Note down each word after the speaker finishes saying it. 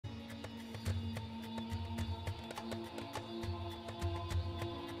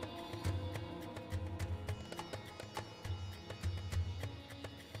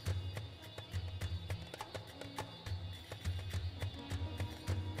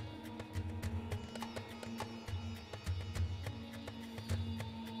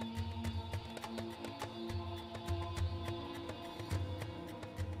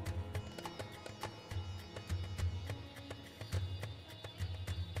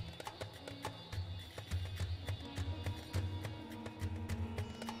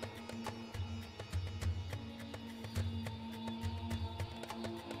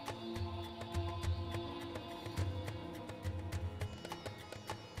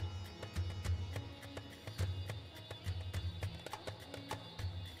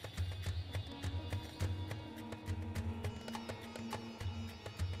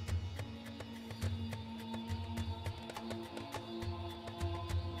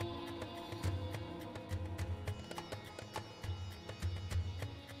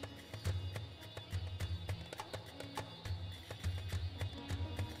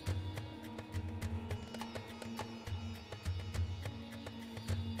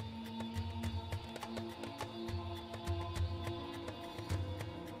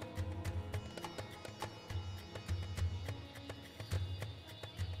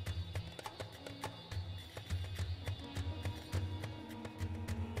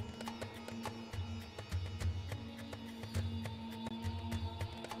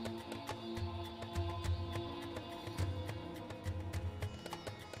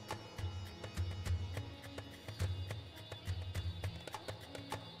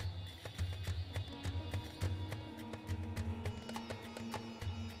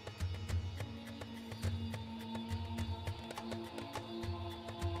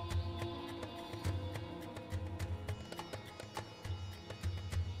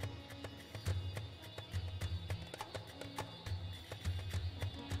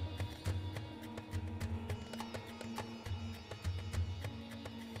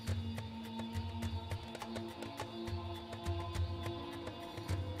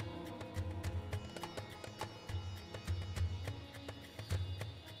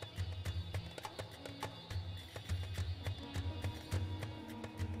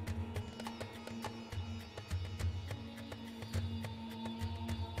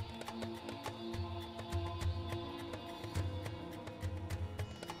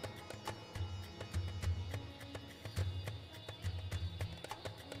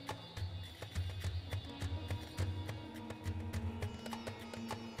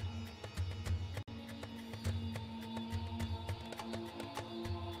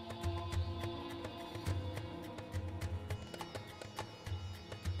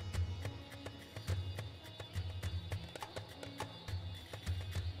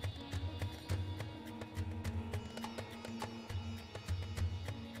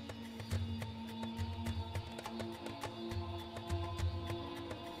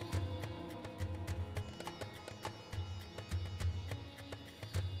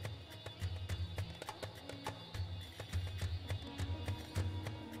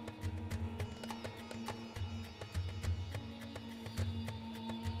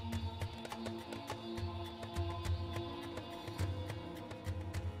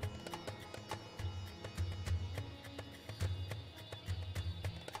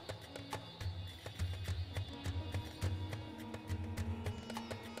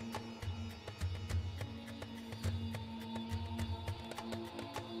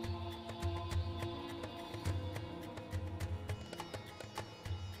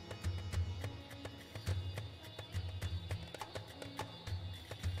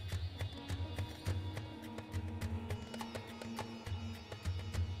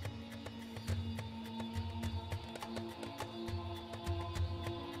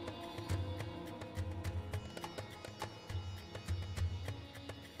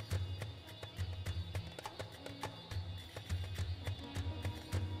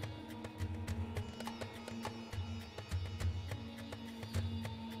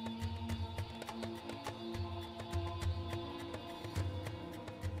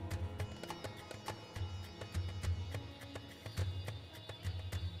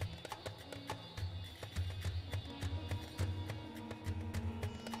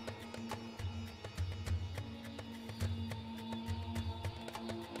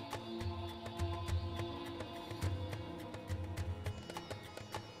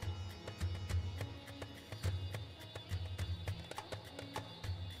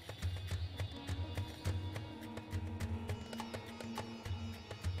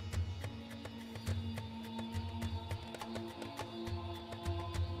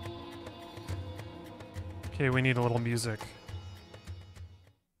Okay, we need a little music.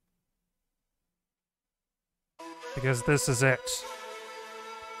 Because this is it.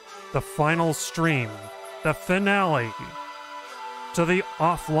 The final stream. The finale to the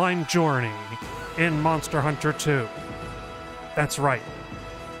offline journey in Monster Hunter 2. That's right.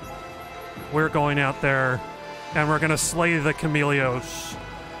 We're going out there and we're gonna slay the Chameleos.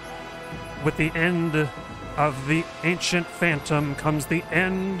 With the end of the Ancient Phantom comes the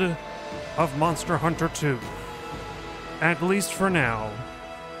end of Monster Hunter 2. At least for now.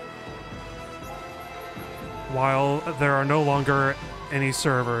 While there are no longer any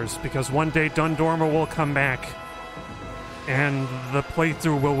servers, because one day Dundorma will come back and the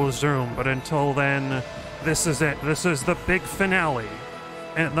playthrough will resume, but until then, this is it. This is the big finale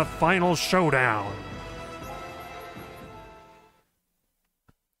and the final showdown.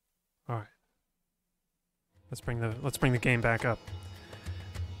 All right. Let's bring the game back up.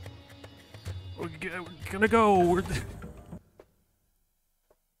 We're gonna go.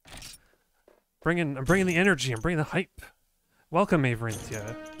 I'm bringing the energy. I'm bringing the hype. Welcome,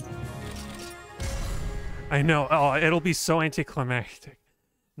 Averinthia. I know. Oh, it'll be so anticlimactic.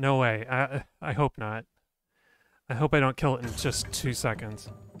 No way. I hope not. I hope I don't kill it in just 2 seconds.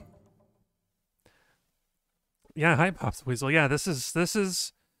 Yeah, hi, Pops Weasel. Yeah, this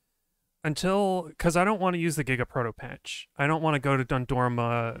is until, because I don't want to use the Giga Proto patch. I don't want to go to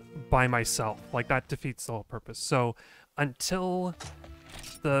Dundorma by myself. Like, that defeats the whole purpose. So until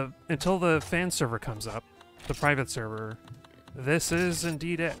the fan server comes up, the private server, this is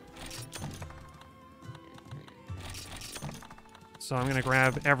indeed it. So I'm gonna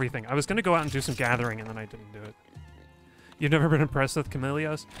grab everything. I was gonna go out and do some gathering, and then I didn't do it. You've never been impressed with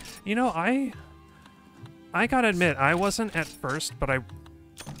Chameleos? You know, I gotta admit, I wasn't at first, but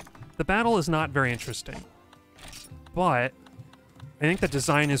the battle is not very interesting. But I think the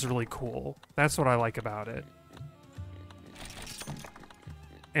design is really cool. That's what I like about it.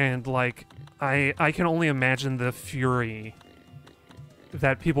 And, like, I can only imagine the fury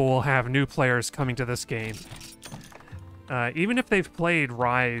that people will have, new players coming to this game. Even if they've played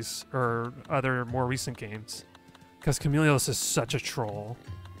Rise or other more recent games. Because Chameleos is such a troll.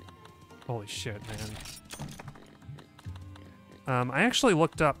 Holy shit, man. I actually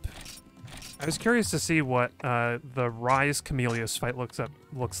looked up... I was curious to see what the Rise Chameleos fight looks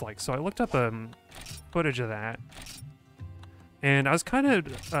like. So I looked up footage of that. And I was kind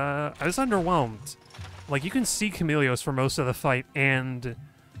of, I was underwhelmed. Like, you can see Chameleos for most of the fight, and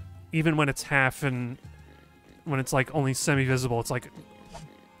even when it's half and when it's, like, only semi-visible, it's, like,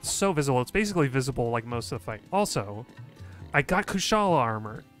 so visible. It's basically visible, like, most of the fight. Also, I got Kushala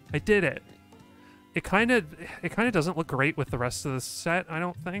armor. I did it. It kind of doesn't look great with the rest of the set, I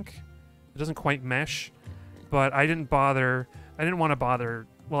don't think. It doesn't quite mesh. But I didn't want to bother.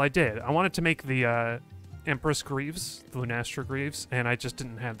 Well, I did. I wanted to make the, Empress Greaves, the Lunastra Greaves, and I just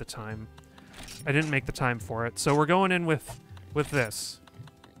didn't have the time. I didn't make the time for it, so we're going in with this.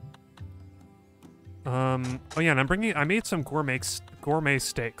 Oh yeah, and I made some gourmet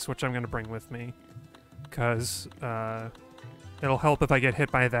steaks, which I'm gonna bring with me, because it'll help if I get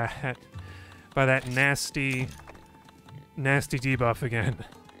hit by that nasty debuff again.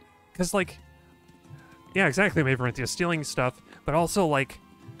 Because, like, yeah, exactly, Maverinthia, stealing stuff, but also, like,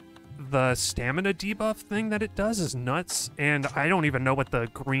 the stamina debuff thing that it does is nuts, and I don't even know what the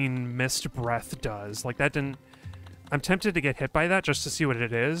green mist breath does. Like, that didn't... I'm tempted to get hit by that just to see what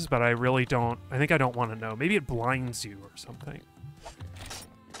it is, but I really don't... I think I don't want to know. Maybe it blinds you or something.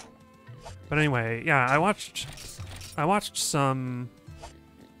 But anyway, yeah, I watched some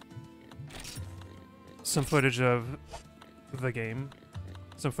footage of the game.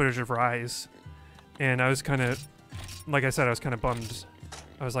 Some footage of Rise. And I was kind of... Like I said, I was kind of bummed.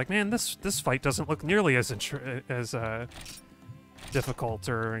 I was like, man, this fight doesn't look nearly as difficult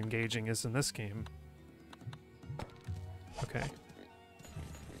or engaging as in this game. Okay.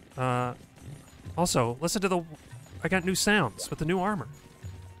 Also, listen to the... I got new sounds with the new armor.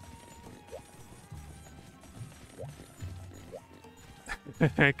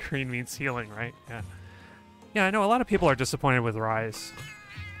 Green means healing, right? Yeah. Yeah, I know a lot of people are disappointed with Rise.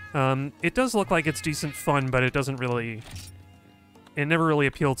 It does look like it's decent fun, but it doesn't really... It never really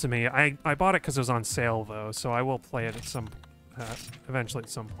appealed to me. I bought it because it was on sale, though, so I will play it at eventually at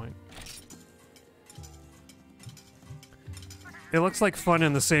some point. It looks like fun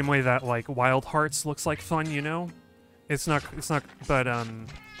in the same way that, like, Wild Hearts looks like fun, you know? It's not, but,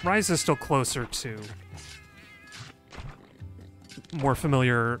 Rise is still closer to more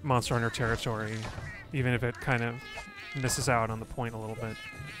familiar Monster Hunter territory, even if it kind of misses out on the point a little bit.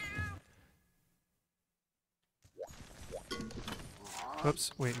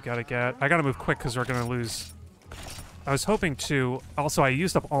 Oops, wait, I gotta move quick because we're gonna lose. I was hoping to, also I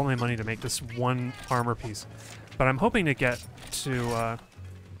used up all my money to make this one armor piece, but I'm hoping to get to,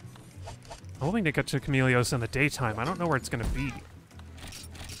 Chameleos in the daytime. I don't know where it's gonna be.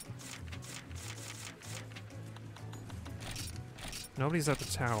 Nobody's at the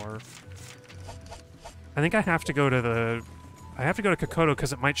tower. I think I have to go to Kokoto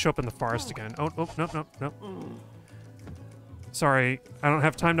because it might show up in the forest again. Oh, no. Sorry, I don't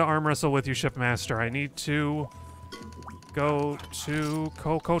have time to arm wrestle with you, Shipmaster. I need to go to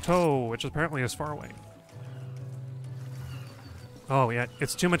Kokoto, which apparently is far away. Oh, yeah,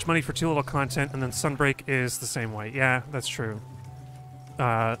 it's too much money for too little content, and then Sunbreak is the same way. Yeah, that's true.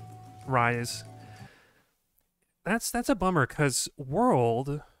 Rise. That's a bummer, because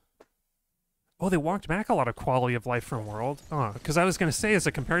World... Oh, they walked back a lot of quality of life from World. Oh, because I was going to say, as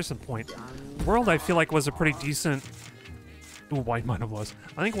a comparison point, World, I feel like, was a pretty decent... Ooh, White Mind of Lows.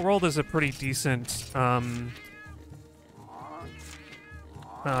 I think World is a pretty decent,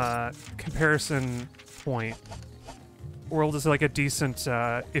 comparison point. World is like a decent,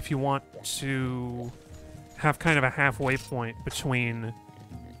 if you want to have kind of a halfway point between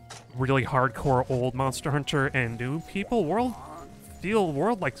really hardcore old Monster Hunter and new people, World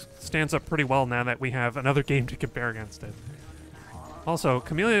like stands up pretty well now that we have another game to compare against it. Also,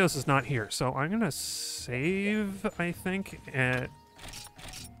 Chameleos is not here, so I'm gonna save, I think, I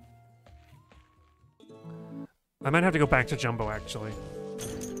might have to go back to Jumbo, actually.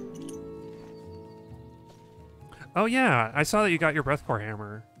 Oh yeah, I saw that you got your Breathcore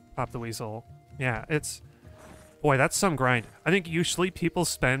Hammer, Pop the Weasel. Yeah, it's... Boy, that's some grind. I think usually people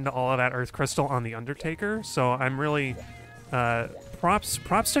spend all of that Earth Crystal on the Undertaker, so I'm really... props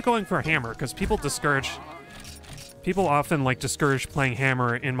to going for a Hammer, because people often, like, discourage playing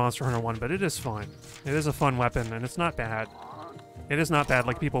Hammer in Monster Hunter 1, but it is fun. It is a fun weapon, and it's not bad. It is not bad,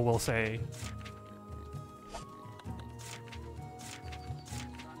 like people will say.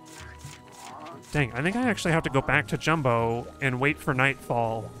 Dang, I think I actually have to go back to Jumbo and wait for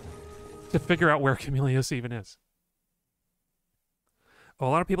nightfall to figure out where Chameleos even is. Oh, a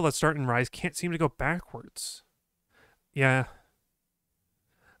lot of people that start in Rise can't seem to go backwards. Yeah.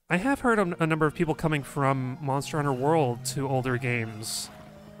 I have heard a number of people coming from Monster Hunter World to older games,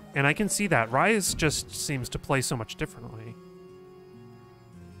 and I can see that. Rise just seems to play so much differently.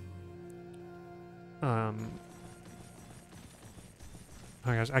 Oh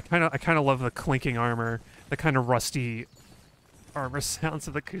my gosh, I kind of love the clinking armor, the kind of rusty armor sounds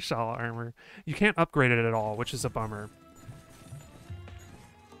of the Kushala armor. You can't upgrade it at all, which is a bummer.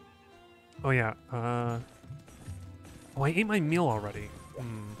 Oh yeah, oh, I ate my meal already.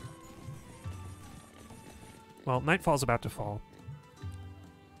 Well, Nightfall's about to fall.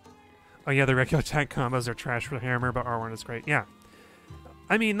 Oh yeah, the regular attack combos are trash for the hammer, but R1 is great. Yeah,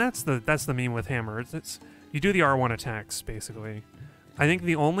 I mean that's the meme with hammer. It's you do the R1 attacks basically. I think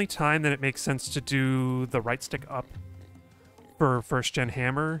the only time that it makes sense to do the right stick up for first gen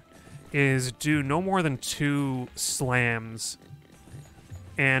hammer is do no more than 2 slams.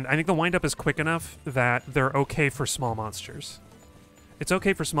 And I think the wind up is quick enough that they're okay for small monsters. It's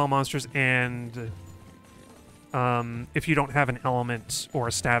okay for small monsters and if you don't have an element or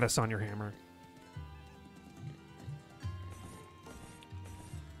a status on your hammer.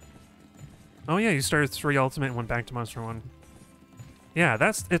 Oh yeah, you started 3 Ultimate and went back to Monster 1.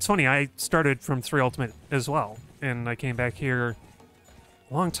 Yeah, it's funny, I started from 3 Ultimate as well, and I came back here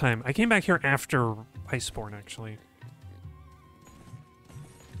a long time. I came back here after Iceborne, actually.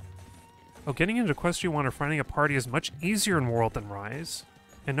 Oh, getting into Quest you want or finding a party is much easier in World than Rise.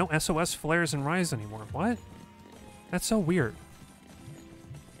 And no SOS flares in Rise anymore. What? That's so weird.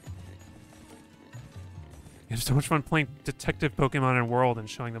 You have so much fun playing Detective Pokemon in World and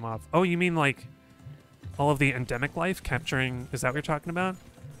showing them off. Oh, you mean like all of the endemic life capturing? Is that what you're talking about?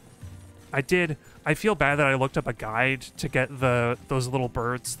 I did. I feel bad that I looked up a guide to get those little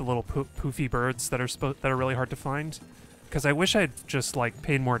birds, the little poofy birds that are really hard to find. Because I wish I'd just like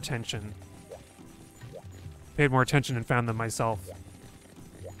paid more attention. And found them myself.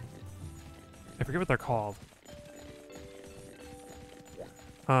 I forget what they're called.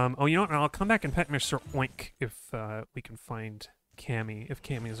 Oh, you know what? I'll come back and pet Mr. Oink if we can find Cammy, if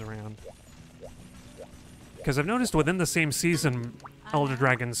Cammy's around. Because I've noticed within the same season, Elder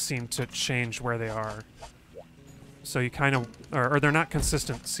Dragons seem to change where they are. So you kind of... Or they're not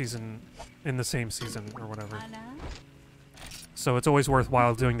consistent in the same season, or whatever. So it's always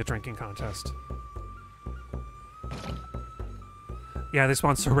worthwhile doing the drinking contest. Yeah, they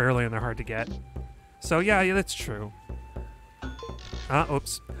spawn so rarely and they're hard to get. So yeah, that's true.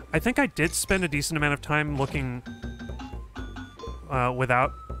 Oops. I think I did spend a decent amount of time looking...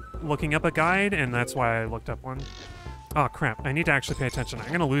 without looking up a guide, and that's why I looked up one. Oh, crap. I need to actually pay attention. I'm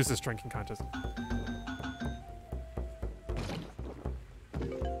going to lose this drinking contest.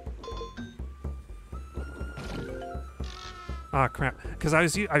 Ah, crap. Because I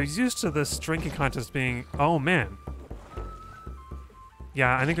was used to this drinking contest being... Oh, man.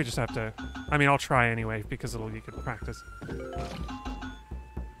 Yeah, I think we just have to... I mean, I'll try anyway, because it'll be good practice.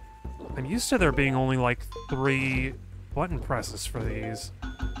 I'm used to there being only, like, 3 button presses for these.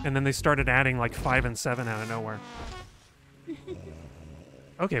 And then they started adding, like, 5 and 7 out of nowhere.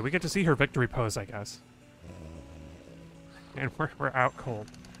 Okay, we get to see her victory pose, I guess. And we're out cold.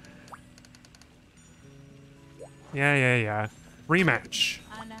 Yeah. Rematch.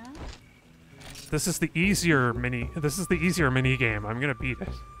 This is the easier mini game. I'm gonna beat it.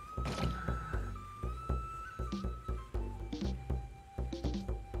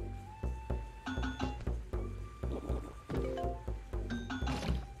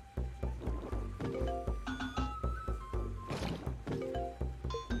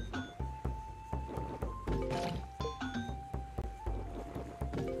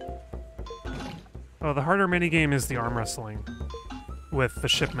 Oh, the harder minigame is the arm wrestling with the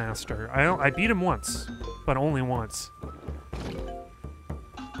shipmaster. I beat him once, but only once.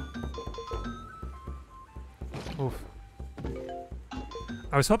 Oof.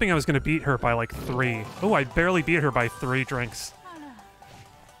 I was hoping I was going to beat her by like 3. Oh, I barely beat her by 3 drinks.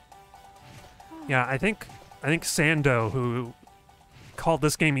 Yeah, I think Sando, who called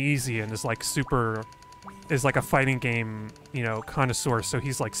this game easy and is like is like a fighting game, you know, connoisseur, so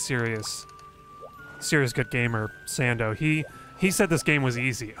he's like serious good gamer, Sando. He said this game was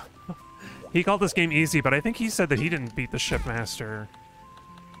easy. He called this game easy, but I think he said that he didn't beat the shipmaster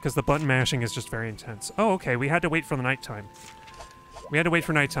because the button mashing is just very intense. Oh, okay, we had to wait for the nighttime. We had to wait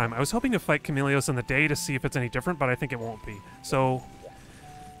for nighttime. I was hoping to fight Chameleos in the day to see if it's any different, but I think it won't be. So,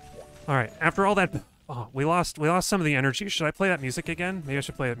 all right, after all that, oh, we lost some of the energy. Should I play that music again? Maybe I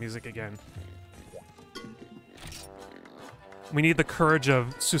should play that music again. We need the courage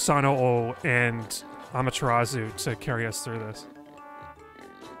of Susanoo and Amaterasu to carry us through this.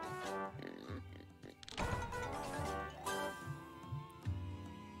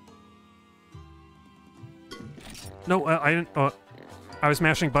 No, I didn't. I was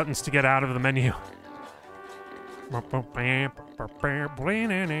mashing buttons to get out of the menu. You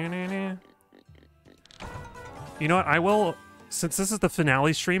know what? I will, since this is the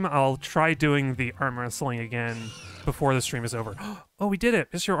finale stream, I'll try doing the arm wrestling again before the stream is over. Oh, we did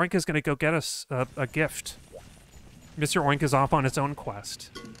it! Mr. Oink is gonna go get us a gift. Mr. Oink is off on its own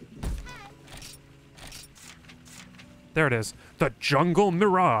quest. There it is. The Jungle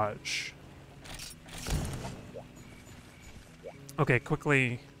Mirage. Okay,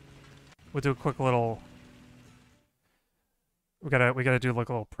 quickly. We'll do a quick little... We gotta do like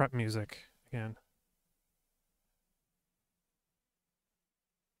a little prep music again.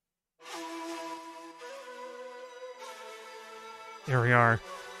 Here we are.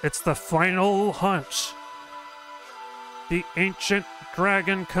 It's the final hunt. The ancient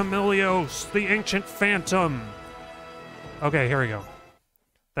dragon Chameleos, the ancient phantom. Okay, here we go.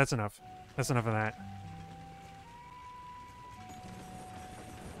 That's enough. That's enough of that.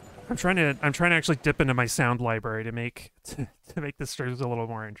 I'm trying to actually dip into my sound library to make the streams a little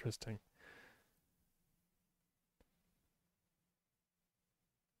more interesting.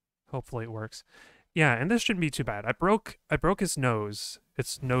 Hopefully it works. Yeah, and this shouldn't be too bad. I broke his nose,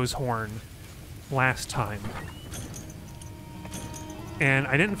 its nose horn, last time. And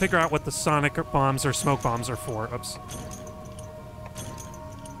I didn't figure out what the sonic bombs or smoke bombs are for. Oops.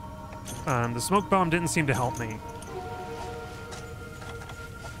 The smoke bomb didn't seem to help me,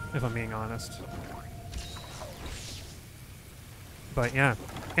 if I'm being honest. But yeah.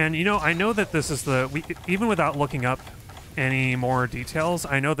 And you know, I know that this is even without looking up any more details,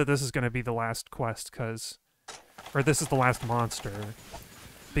 I know that this is going to be the last quest, or this is the last monster,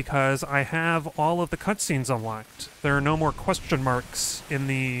 because I have all of the cutscenes unlocked. There are no more question marks in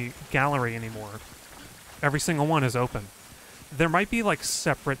the gallery anymore. Every single one is open. There might be like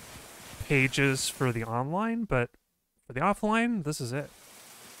separate pages for the online, but for the offline, this is it.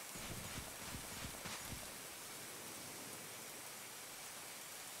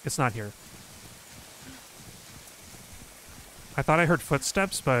 It's not here. I thought I heard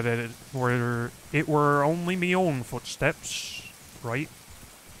footsteps, but it were only me own footsteps, right?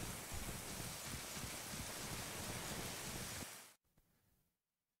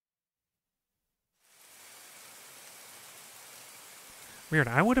 Weird.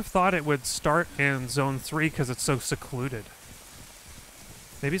 I would have thought it would start in Zone 3 because it's so secluded.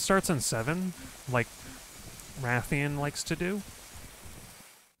 Maybe it starts in 7, like Rathian likes to do.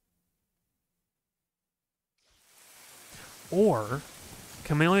 Or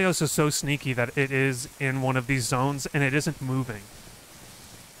Chameleos is so sneaky that it is in one of these zones and it isn't moving.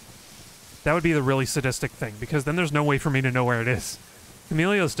 That would be the really sadistic thing, because then there's no way for me to know where it is.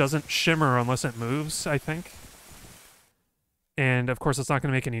 Chameleos doesn't shimmer unless it moves, I think. And of course it's not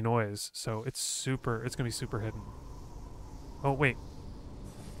going to make any noise, so it's going to be super hidden. Oh, wait.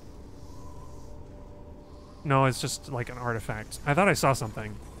 No, it's just like an artifact. I thought I saw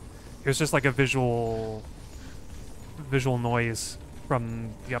something. It was just like a visual noise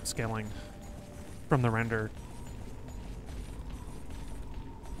from the upscaling, from the render.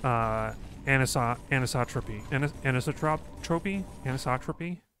 Anisotropy. Anisotropy?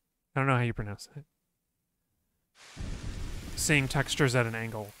 I don't know how you pronounce it. Seeing textures at an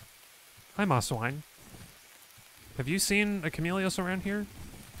angle. Hi, Mosswine. Have you seen a Chameleos around here?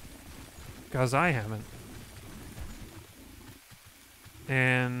 Because I haven't.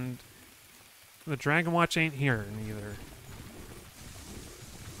 And the Dragon Watch ain't here neither.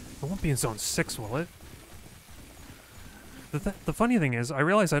 It won't be in Zone 6, will it? The funny thing is, I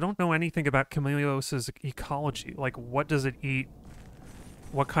realize I don't know anything about Chameleos' ecology. Like, what does it eat?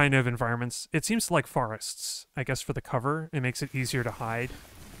 What kind of environments? It seems to like forests, I guess, for the cover. It makes it easier to hide.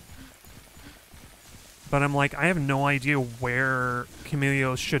 But I'm like, I have no idea where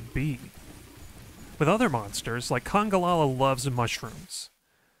Chameleos should be. With other monsters, like Congalala loves mushrooms.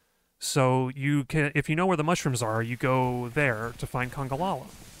 So you can, if you know where the mushrooms are, you go there to find Congalala.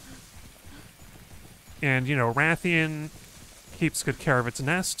 And, you know, Rathian keeps good care of its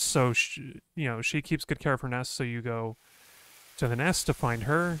nest, so she keeps good care of her nest, so you go to the nest to find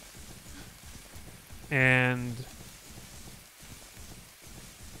her. And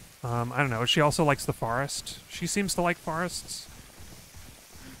I don't know, she also likes the forest. She seems to like forests.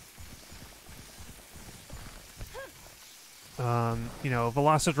 You know,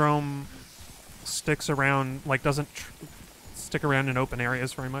 Velocidrome sticks around, like, doesn't stick around in open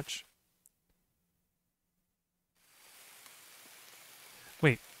areas very much.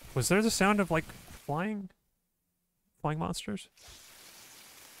 Wait, was there the sound of, like, flying monsters?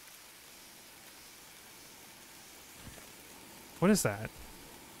 What is that?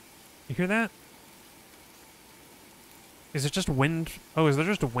 You hear that? Is it just wind? Oh, is there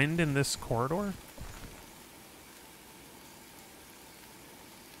just wind in this corridor?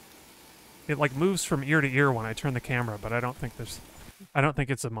 It, like, moves from ear to ear when I turn the camera, but I don't think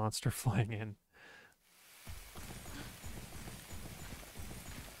it's a monster flying in.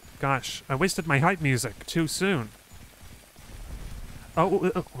 Gosh, I wasted my hype music too soon.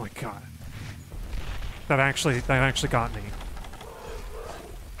 Oh my god. That actually got me.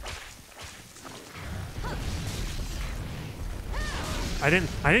 I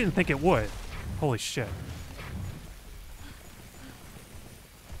didn't think it would. Holy shit.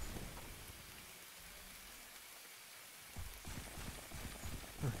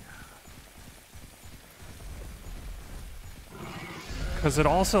 Because it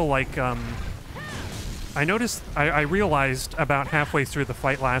also, like, I noticed, I realized about halfway through the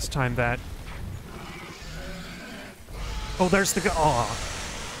fight last time that... Oh, there's the... Aw.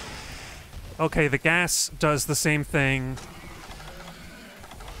 Okay, the gas does the same thing.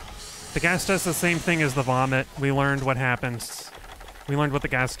 The gas does the same thing as the vomit. We learned what happens. We learned what the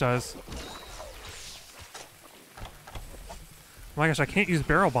gas does. Oh my gosh, I can't use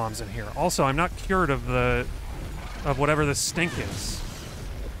barrel bombs in here. Also, I'm not cured of whatever this stink is.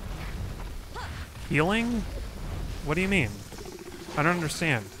 Healing? What do you mean? I don't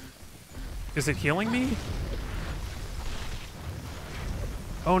understand. Is it healing me?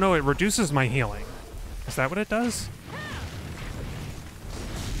 Oh no, it reduces my healing. Is that what it does?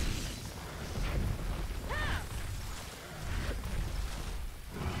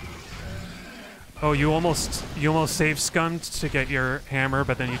 Oh, you almost save scummed to get your hammer,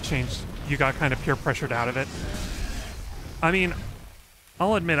 but then you got kind of peer pressured out of it. I mean,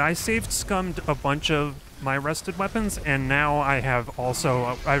 I'll admit, I saved scummed a bunch of my rusted weapons, and now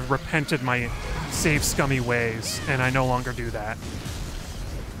I've repented my save scummy ways, and I no longer do that.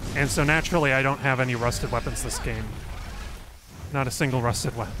 And so naturally, I don't have any rusted weapons this game. Not a single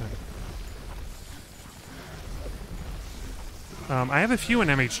rusted weapon. I have a few in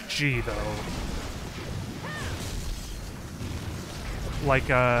MHG, though. Like,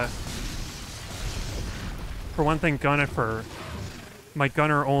 for one thing, Gunnifer. My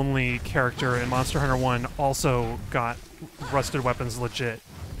gunner-only character in Monster Hunter 1 also got rusted weapons legit,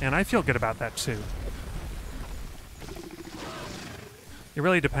 and I feel good about that too. It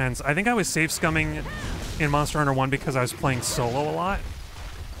really depends. I think I was save scumming in Monster Hunter 1 because I was playing solo a lot.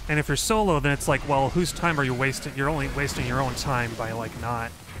 And if you're solo, then it's like, well, whose time are you wasting? You're only wasting your own time by, like,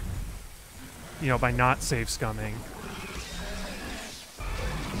 not... You know, by not save scumming.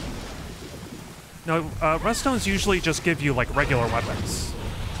 No, rust stones usually just give you, like, regular weapons.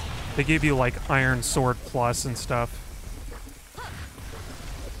 They give you, like, Iron Sword Plus and stuff.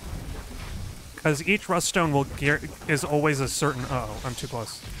 Because each rust stone will is always a certain... Uh-oh, I'm too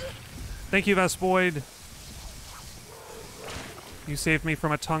close. Thank you, Vespoid. You saved me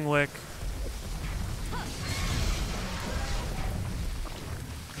from a tongue lick.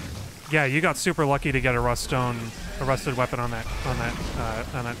 Yeah, you got super lucky to get a rusted weapon on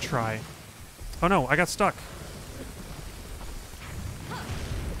that try. Oh no, I got stuck.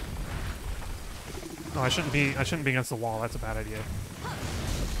 Oh, I shouldn't be against the wall. That's a bad idea.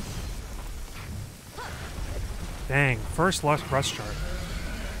 Dang, first rust shard.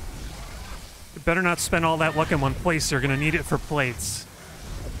 You better not spend all that luck in one place. You're gonna need it for plates.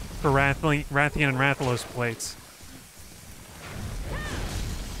 For Rathian and Rathalos plates.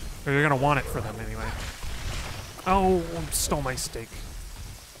 Or you're gonna want it for them anyway. Oh, stole my steak.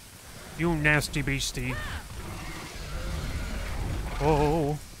 You nasty beastie.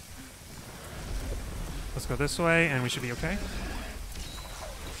 Oh. Let's go this way, and we should be okay.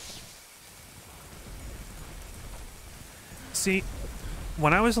 See,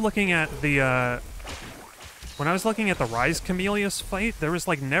 when I was looking at the Rise Camellias fight, there was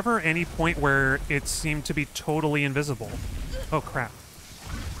like never any point where it seemed to be totally invisible. Oh crap.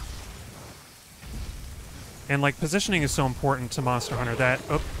 And like positioning is so important to Monster Hunter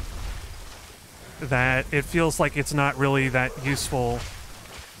that it feels like it's not really that useful.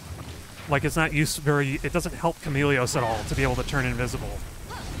 Like it's not it doesn't help Camellios at all to be able to turn invisible.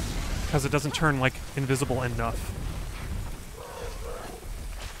 Because it doesn't turn like invisible enough.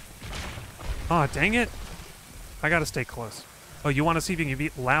 Aw, oh, dang it. I gotta stay close. Oh, you want to see if you can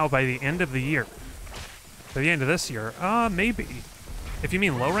beat Lao by the end of the year? By the end of this year? Maybe. If you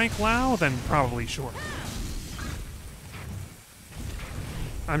mean low-rank Lao, then probably sure.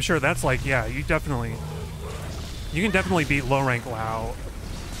 I'm sure that's like, yeah, you can definitely beat low-rank Lao.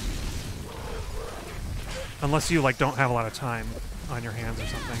 Unless you, like, don't have a lot of time on your hands or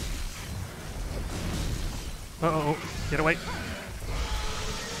something. Uh-oh, get away.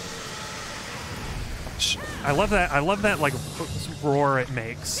 I love that, like, roar it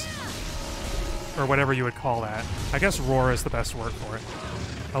makes. Or whatever you would call that. I guess roar is the best word for it.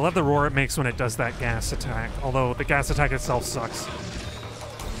 I love the roar it makes when it does that gas attack, although the gas attack itself sucks.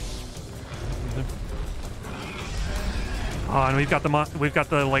 Oh, and we've got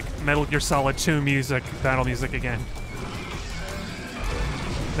the like Metal Gear Solid 2 music, battle music again.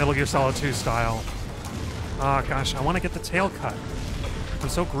 Metal Gear Solid 2 style. Oh gosh, I want to get the tail cut. I'm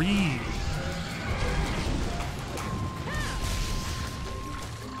so greedy.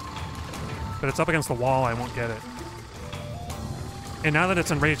 But it's up against the wall, I won't get it. And now that it's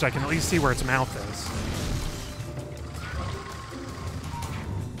enraged, I can at least see where its mouth is.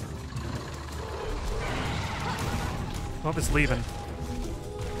 Oh, it's leaving.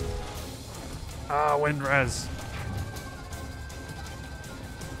 Ah, wind res.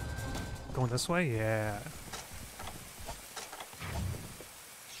 Going this way? Yeah.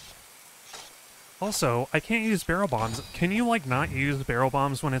 Also, I can't use barrel bombs. Can you, like, not use barrel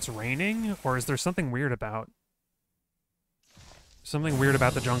bombs when it's raining? Or is there something weird about...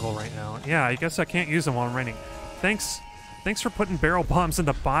 the jungle right now? Yeah, I guess I can't use them while I'm raining. Thanks for putting barrel bombs in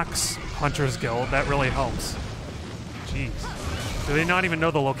the Box Hunters Guild. That really helps. Jeez. Do they not even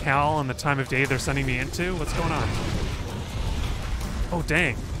know the locale and the time of day they're sending me into? What's going on? Oh,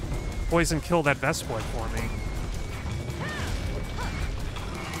 dang. Poison killed that Vespoid for me.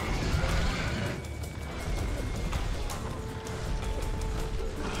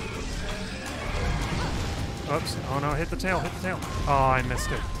 Oops. Oh no, hit the tail, hit the tail. Oh, I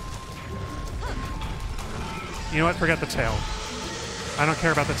missed it. You know what? Forget the tail. I don't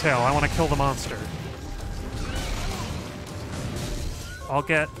care about the tail. I want to kill the monster. I'll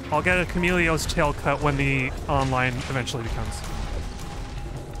get a Camellios tail cut when the online eventually becomes.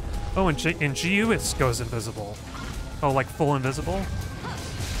 Oh, in GU it goes invisible. Oh, like full invisible?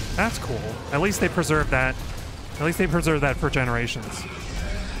 That's cool. At least they preserve that. At least they preserve that for generations.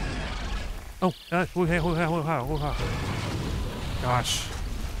 Oh, gosh.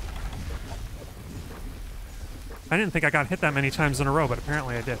 I didn't think I got hit that many times in a row, but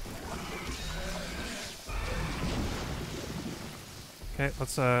apparently I did. Okay,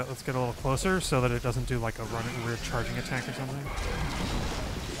 let's get a little closer so that it doesn't do like a weird charging attack or something.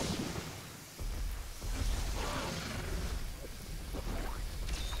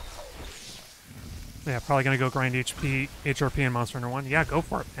 Yeah, probably gonna go grind HRP in Monster Hunter 1. Yeah, go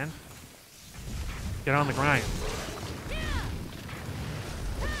for it, man. Get on the grind.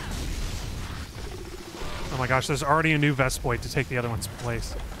 Oh my gosh, there's already a new Vespoid to take the other one's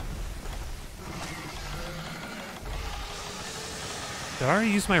place. Did I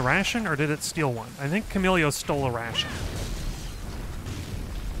already use my ration, or did it steal one? I think Camilio stole a ration.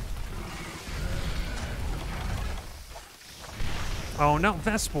 Oh no,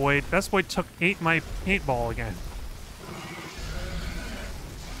 Vespoid. Vespoid ate my paintball again.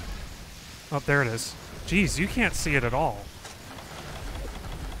 Oh, there it is. Jeez, you can't see it at all.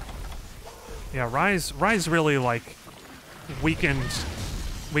 Yeah, Rise really, like, weakened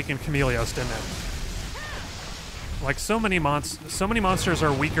Camelios, didn't it? Like, so many monsters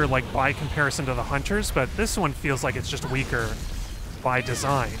are weaker, like, by comparison to the hunters, but this one feels like it's just weaker by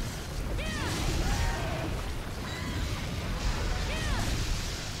design.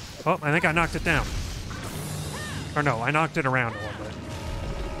 Oh, I think I knocked it down. Or no, I knocked it around a little bit.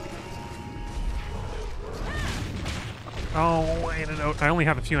 Oh, antidote. I only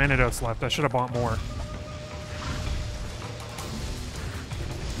have a few antidotes left. I should have bought more.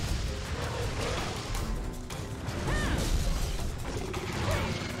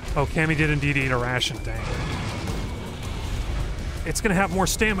 Oh, Cammy did indeed eat a ration, dang. It's gonna have more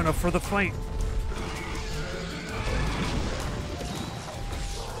stamina for the fight.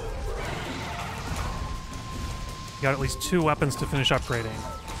 Got at least 2 weapons to finish upgrading.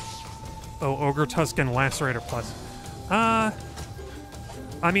 Oh, Ogre Tuscan Lacerator Plus. I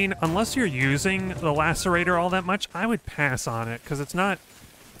mean, unless you're using the Lacerator all that much, I would pass on it, because it's not...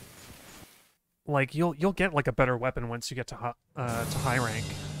 Like, you'll get, like, a better weapon once you get to high rank.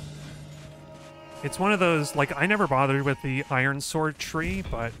 It's one of those, like, I never bothered with the Iron Sword tree,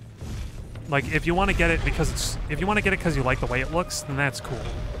 but... Like, if you want to get it because you like the way it looks, then that's cool.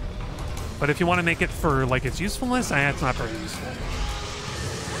 But if you want to make it for, like, its usefulness, it's not very useful.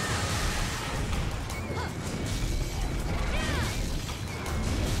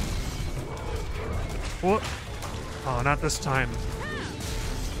 Whoop. Oh, not this time.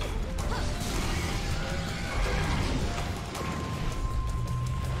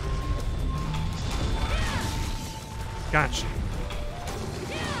 Gotcha.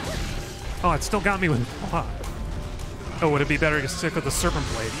 Oh, it still got me with... Oh, would it be better to stick with the Serpent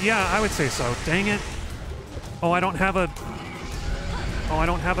Blade? Yeah, I would say so. Dang it. Oh, I don't have a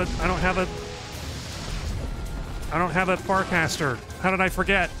Farcaster. How did I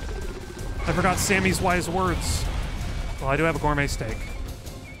forget? I forgot Sammy's wise words. Well, I do have a gourmet steak.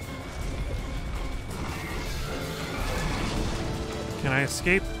 Can I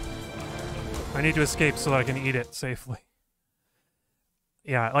escape? I need to escape so that I can eat it safely.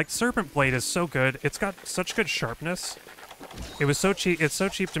 Yeah, like, Serpent Blade is so good. It's got such good sharpness. It was so cheap. It's so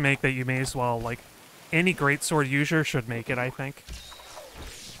cheap to make that you may as well, like, any greatsword user should make it, I think.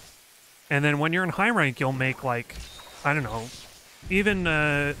 And then when you're in high rank, you'll make, like, I don't know, even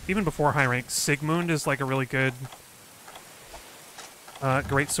before high rank, Sigmund is, like, a really good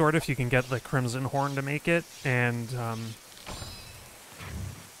greatsword if you can get the Crimson Horn to make it. And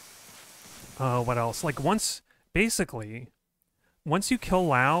what else? Like, basically, once you kill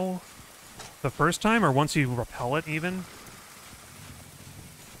Lao the first time, or once you repel it even,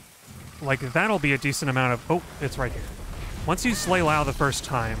 like, that'll be a decent amount of... Oh, it's right here. Once you slay Lao the first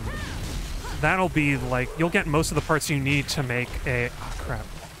time, that'll be, like, you'll get most of the parts you need to make a... Oh, crap.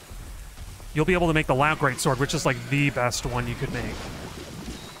 You'll be able to make the Lao Greatsword, which is, like, the best one you could make.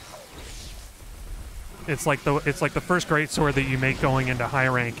 It's like the first Greatsword that you make going into high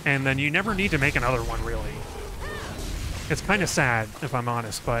rank, and then you never need to make another one, really. It's kind of sad, if I'm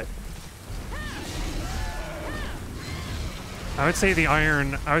honest, but... I would say the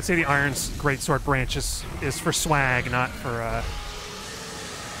Iron's Greatsword branch is for swag, not for,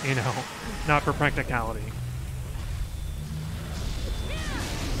 you know, not for practicality.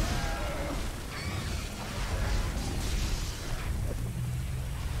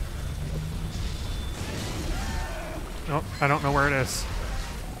 Oh, I don't know where it is.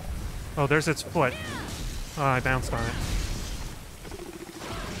 Oh, there's its foot. Oh, I bounced on it.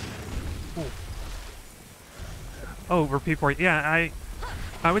 Ooh. Oh, repeat for it. Yeah,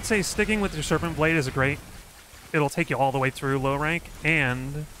 I would say sticking with your Serpent Blade is great. It'll take you all the way through low rank,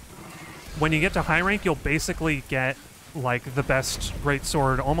 and when you get to high rank, you'll basically get, like, the best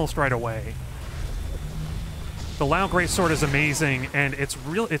Greatsword almost right away. The Lao Greatsword is amazing, and it's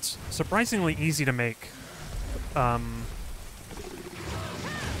surprisingly easy to make.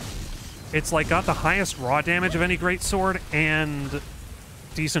 It's, like, got the highest raw damage of any Greatsword and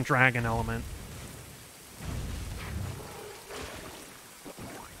decent dragon element.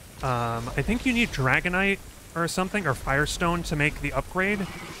 I think you need Dragonite or something, or Firestone to make the upgrade,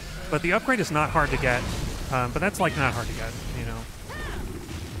 but the upgrade is not hard to get. But that's, like, not hard to get, you know.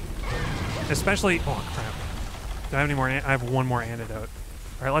 Especially... Oh, crap. Do I have any more? I have one more antidote.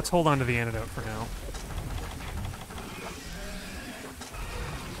 Alright, let's hold on to the antidote for now.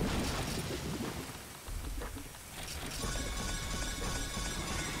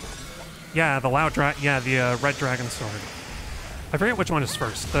 Yeah, the red dragon sword. I forget which one is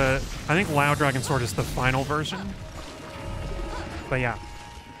first. I think Loud Dragon Sword is the final version. But yeah.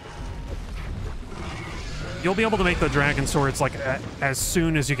 You'll be able to make the dragon swords like as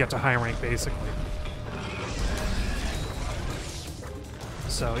soon as you get to high rank, basically.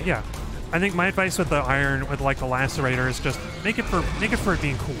 So yeah. I think my advice with the iron, with like the lacerator, is just make it for it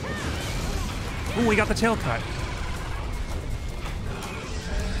being cool. Ooh, we got the tail cut.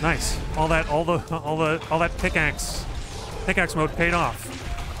 Nice. All that pickaxe mode paid off.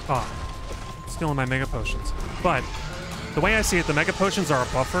 Oh, stealing my mega potions. But the way I see it, the mega potions are a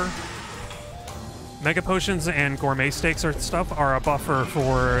buffer. Mega potions and gourmet steaks or stuff are a buffer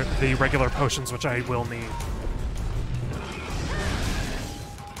for the regular potions, which I will need.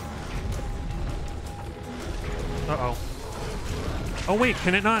 Uh-oh. Oh, wait,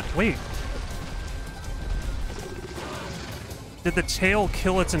 can it not? Wait. Did the tail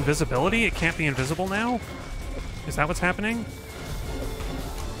kill its invisibility? It can't be invisible now? Is that what's happening?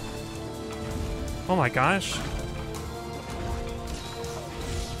 Oh my gosh.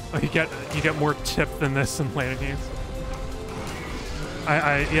 Oh, you get more tip than this in later games.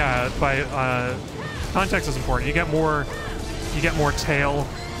 Yeah, by context is important. You get more tail,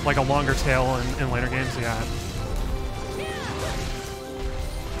 like a longer tail in later games, yeah.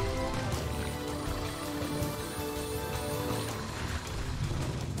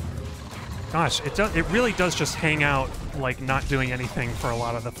 Gosh, it really does just hang out, like, not doing anything for a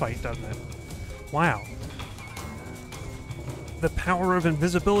lot of the fight, doesn't it? Wow. The power of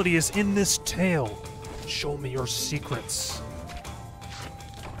invisibility is in this tail. Show me your secrets.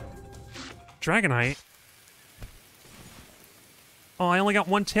 Dragonite? Oh, I only got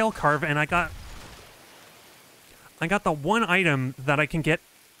one tail carve, and I got the one item that I can get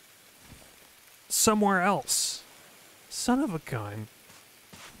somewhere else. Son of a gun.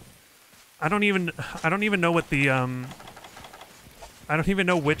 I don't even know what the I don't even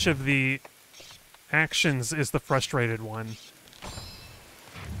know which of the actions is the frustrated one.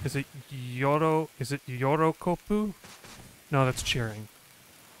 Is it Yorokopu? No, that's cheering.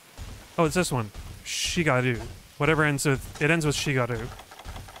 Oh, it's this one. Shigaru. Whatever ends with Shigaru.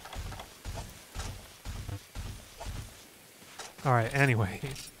 Alright, anyway.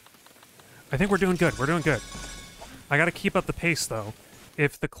 I think we're doing good. We're doing good. I gotta keep up the pace though.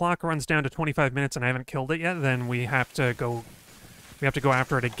 If the clock runs down to 25 minutes and I haven't killed it yet, then we have to go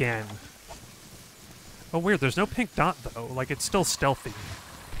after it again. Oh, weird. There's no pink dot, though. Like, it's still stealthy.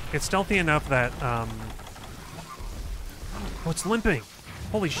 It's stealthy enough that, Oh, it's limping!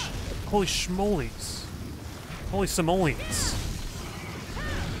 Holy schmolies. Holy simoleons.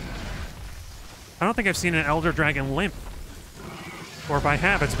 I don't think I've seen an Elder Dragon limp. Or if I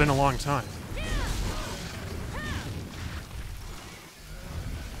have, it's been a long time.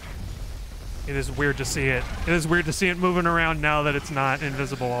 It is weird to see it. It is weird to see it moving around now that it's not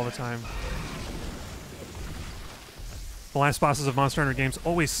invisible all the time. The last bosses of Monster Hunter games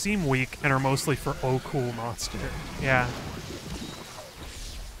always seem weak and are mostly for oh cool monster. Yeah.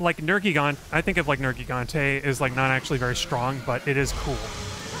 Like Nergigante, I think of like Nergigante is like not actually very strong, but it is cool.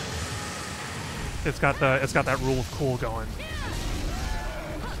 It's got that rule of cool going.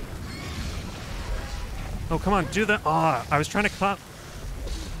 Oh, come on, do the I was trying to cut.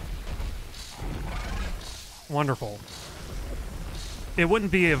 Wonderful. It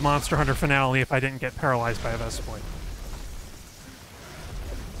wouldn't be a Monster Hunter finale if I didn't get paralyzed by a Vespiloid.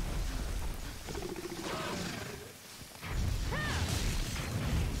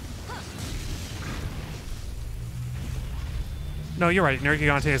 No, you're right.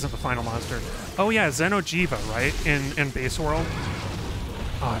 Nergigante isn't the final monster. Oh yeah, Xeno'jiiva, right? In Base World?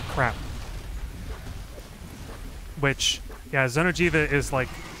 Oh, crap. Which, yeah, Xeno'jiiva is like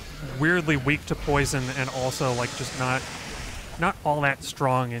weirdly weak to poison and also like just not all that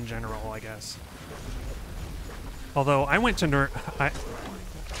strong in general, I guess. Although I went to I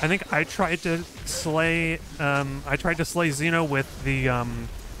think I tried to slay Xeno with the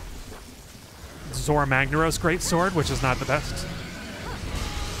Zora Magnaros Greatsword, which is not the best.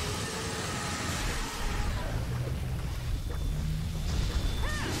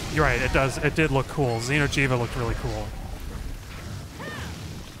 You're right, it did look cool. Xeno'jiiva looked really cool.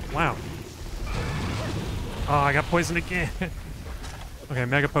 Wow. Oh, I got poisoned again. Okay,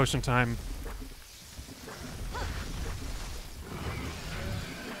 Mega Potion time.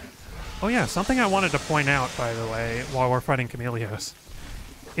 Oh yeah, something I wanted to point out, by the way, while we're fighting Chameleos,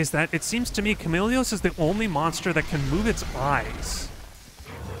 is that it seems to me Chameleos is the only monster that can move its eyes.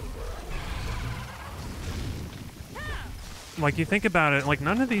 Like, you think about it, like,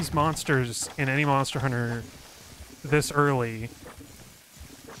 none of these monsters in any Monster Hunter this early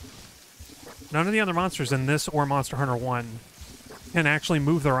None of the other monsters in this or Monster Hunter 1 can actually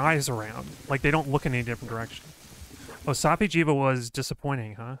move their eyes around. Like, they don't look in any different direction. Oh, Sapi Jiva was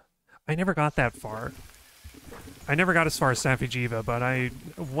disappointing, huh? I never got that far. I never got as far as Sapi Jiva, but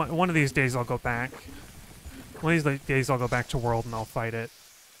one of these days I'll go back. One of these days I'll go back to World and I'll fight it.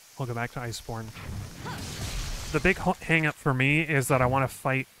 I'll go back to Iceborne. The big hang-up for me is that I want to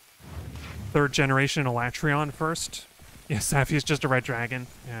fight 3rd generation Elatrion first. Yeah, Safi is just a red dragon.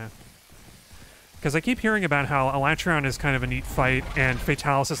 Yeah. Because I keep hearing about how Elatrion is kind of a neat fight, and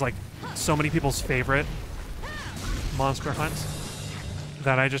Fatalis is like so many people's favorite monster hunt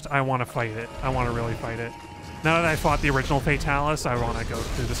that I want to fight it. I want to really fight it. Now that I fought the original Fatalis, I want to go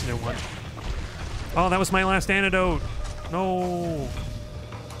through this new one. Oh, that was my last antidote. No.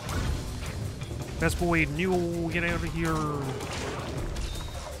 Best boy, no, get out of here.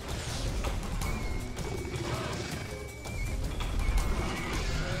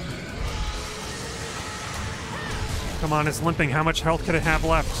 Come on, it's limping. How much health could it have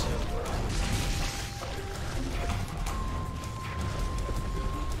left?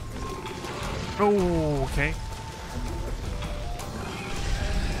 Oh, okay.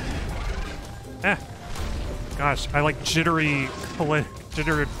 Ah. Gosh, I like jittery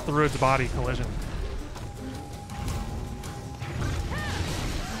through its body collision.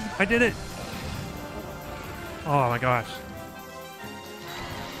 I did it! Oh my gosh.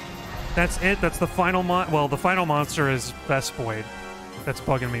 That's it? That's the final well, the final monster is Vespoid. That's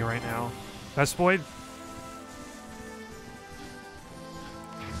bugging me right now. Vespoid?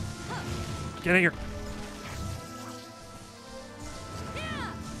 Get in here.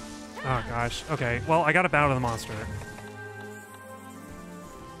 Oh gosh. Okay, well, I got a bow to the monster.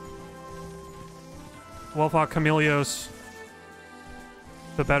 Well fought, Camelios.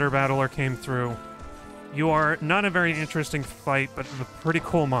 The better battler came through. You are not a very interesting fight, but a pretty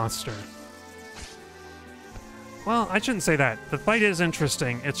cool monster. Well, I shouldn't say that. The fight is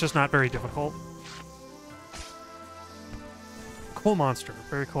interesting, it's just not very difficult. Cool monster,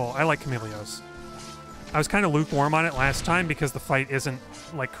 very cool. I like Camelios. I was kind of lukewarm on it last time because the fight isn't,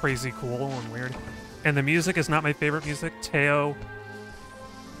 like, crazy cool and weird. And the music is not my favorite music. Nana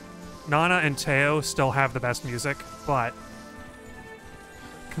and Teo still have the best music, but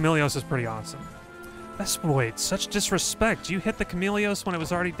Camelios is pretty awesome. Vespoid, such disrespect. You hit the Camelios when it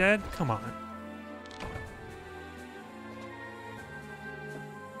was already dead? Come on.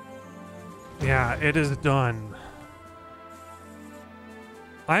 Yeah, it is done.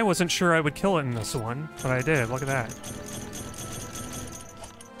 I wasn't sure I would kill it in this one, but I did. Look at that.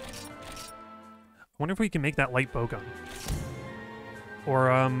 I wonder if we can make that light bowgun. Or,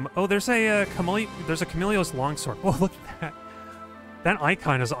 oh, there's a Camelios longsword. Oh, look at that. That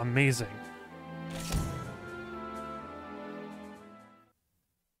icon is amazing.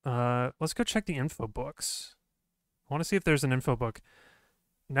 Let's go check the info books. I want to see if there's an info book.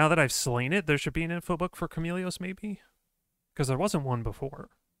 Now that I've slain it, there should be an info book for Camelios, maybe? Because there wasn't one before.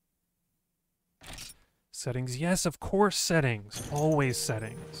 Settings. Yes, of course, settings. Always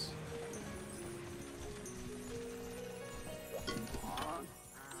settings.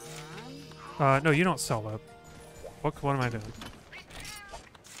 No, you don't sell the book. What am I doing?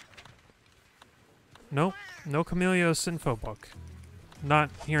 Nope. No Camelios info book.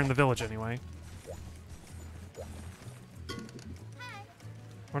 Not here in the village, anyway.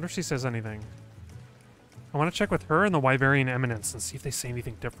 Wonder if she says anything. I want to check with her and the Wyverian Eminence and see if they say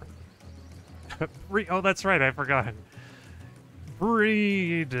anything different. Oh, that's right, I forgot.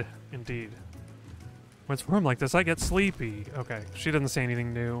 Breed! Indeed. When it's warm like this, I get sleepy. Okay, she doesn't say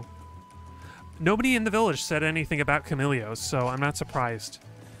anything new. Nobody in the village said anything about Camelios, so I'm not surprised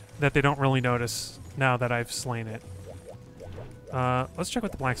that they don't really notice now that I've slain it. Let's check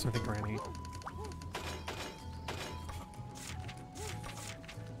with the blacksmithing granny.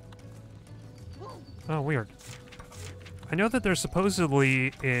 Oh, weird. I know that there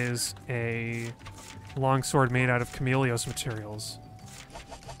supposedly is a longsword made out of Camelios materials.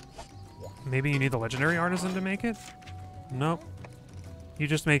 Maybe you need the legendary artisan to make it? Nope. You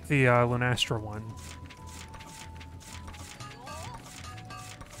just make the Lunastra one.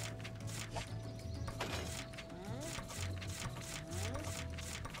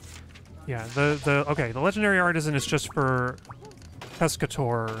 Yeah, okay, the legendary artisan is just for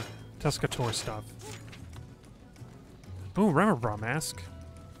Pescator stuff. Ooh, Remembra mask.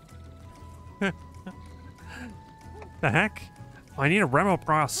 The heck? I need a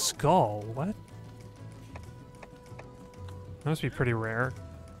Remembra skull. What? That must be pretty rare.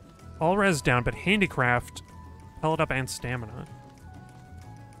 All res down, but handicraft, pellet up, and stamina.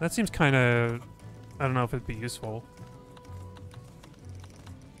 That seems kind of... I don't know if it'd be useful.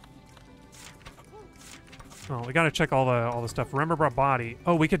 Oh, we gotta check all the stuff. Remembra body.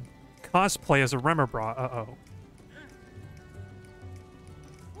 Oh, we could cosplay as a Remembra. Uh-oh.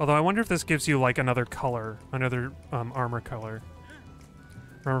 Although I wonder if this gives you like another color, another armor color.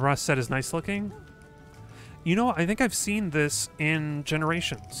 Remembra set is nice looking. You know, I think I've seen this in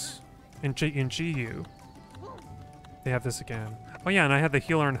Generations, in GU. They have this again. Oh yeah, and I had the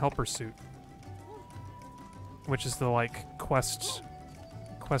healer and helper suit, which is the like quest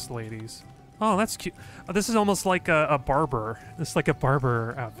ladies. Oh, that's cute. Oh, this is almost like a barber. This is like a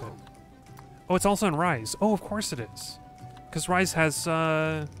barber outfit. Oh, it's also in Rise. Oh, of course it is. Because Rise has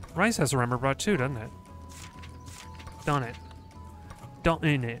a Remembra too, doesn't it? Done it. Done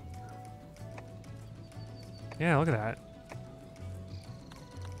it. Yeah, look at that.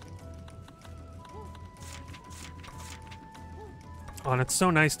 Oh, and it's so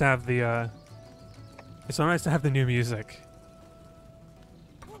nice to have the new music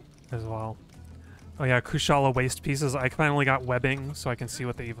as well. Oh yeah, Kushala waist pieces. I finally got webbing, so I can see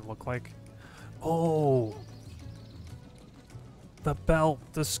what they even look like. Oh, the belt,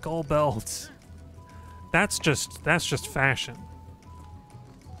 the skull belt. That's just fashion.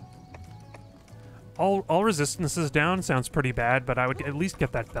 All resistances down sounds pretty bad, but I would at least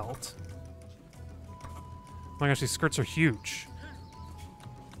get that belt. Oh my gosh, these skirts are huge.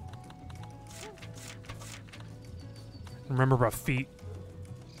 Remember about feet.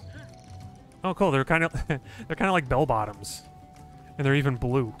 Oh, cool. They're kind of like bell bottoms, and they're even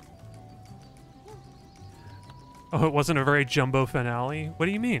blue. Oh, it wasn't a very jumbo finale. What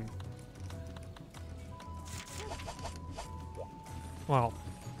do you mean? Well,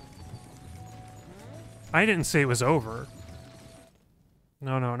 I didn't say it was over.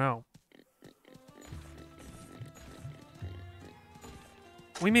 No, no, no.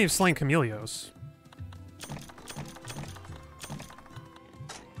 We may have slain Chameleos.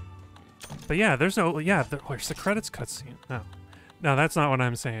 But yeah, there's no... Yeah, where's the credits cutscene? No. No, that's not what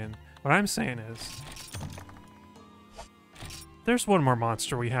I'm saying. What I'm saying is... There's one more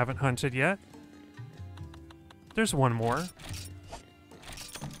monster we haven't hunted yet. There's one more.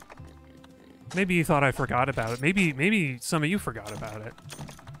 Maybe you thought I forgot about it. Maybe some of you forgot about it.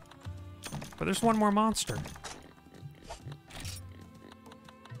 But there's one more monster.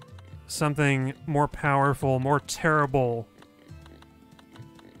 Something more powerful, more terrible.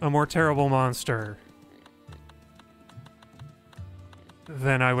 A more terrible monster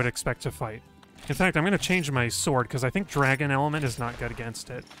than I would expect to fight. In fact, I'm going to change my sword because I think Dragon Element is not good against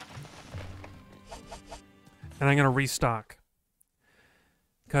it. And I'm going to restock.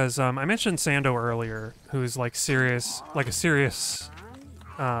 Because I mentioned Sando earlier, who's like serious, like a serious...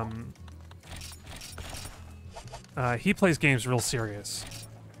 he plays games real serious.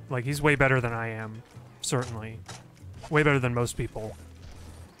 Like, he's way better than I am, certainly. Way better than most people.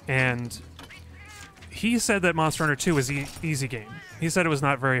 And he said that Monster Hunter 2 was easy game. He said it was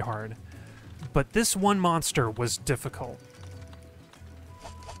not very hard. But this one monster was difficult.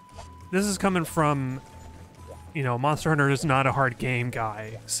 This is coming from, you know, Monster Hunter is not a hard game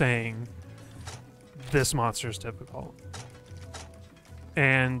guy saying this monster is difficult.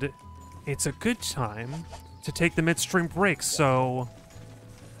 And it's a good time to take the midstream break, so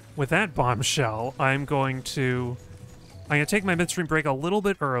with that bombshell, I'm going to take my midstream break a little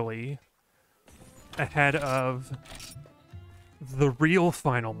bit early, ahead of the real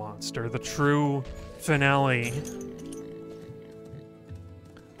final monster, the true finale,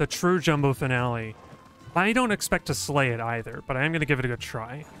 the true jumbo finale. I don't expect to slay it either, but I am going to give it a good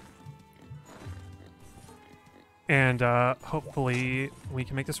try. And hopefully we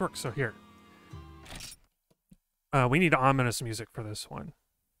can make this work. So here. We need ominous music for this one.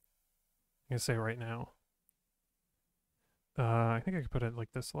 I'm going to say right now. I think I could put it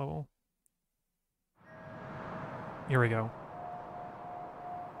like this level. Here we go.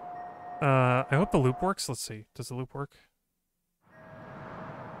 I hope the loop works. Let's see. Does the loop work?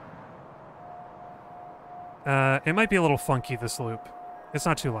 It might be a little funky, this loop. It's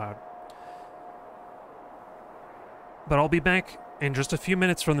not too loud. But I'll be back in just a few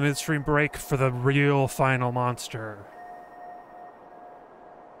minutes from the midstream break for the real final monster.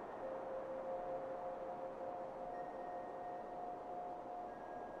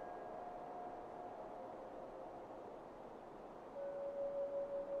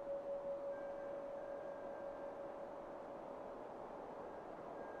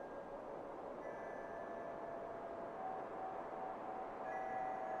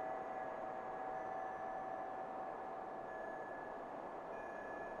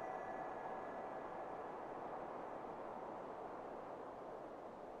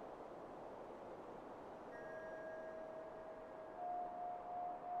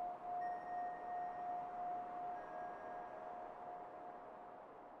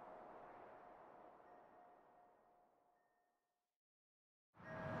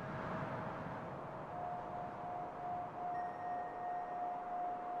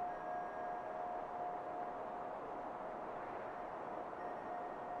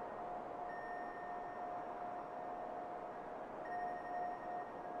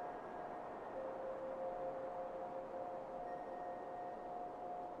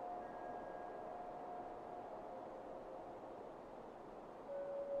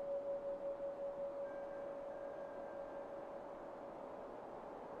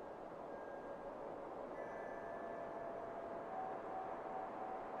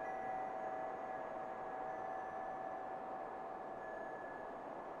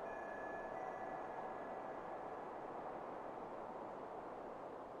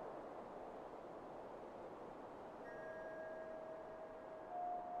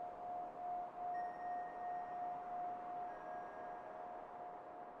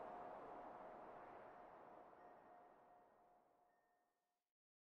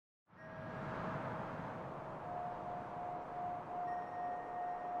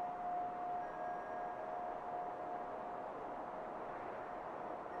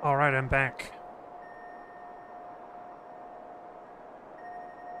 Alright, I'm back.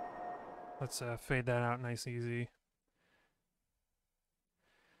 Let's fade that out nice easy.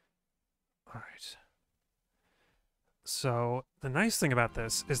 Alright. So, the nice thing about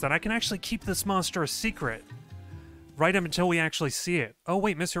this is that I can actually keep this monster a secret. Right up until we actually see it. Oh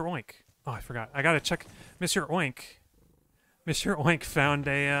wait, Mr. Oink. Oh, I forgot. I gotta check. Mr. Oink. Mr. Oink found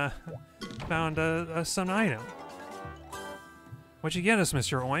some item. What'd you get us,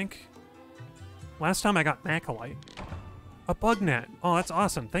 Mr. Oink? Last time I got Macalite. A bug net. Oh, that's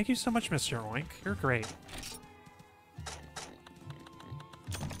awesome. Thank you so much, Mr. Oink. You're great.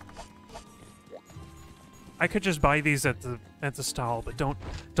 I could just buy these at the stall, but don't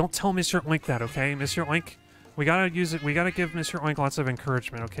tell Mr. Oink that, okay? Mr. Oink, we gotta use it. We gotta give Mr. Oink lots of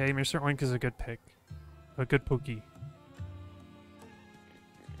encouragement, okay? Mr. Oink is a good pick. A good pookie.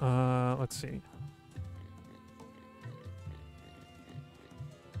 Let's see.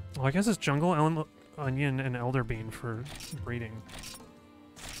 Well, I guess it's jungle, onion, and elder bean for breeding.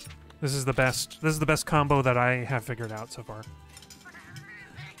 This is the best. This is the best combo that I have figured out so far.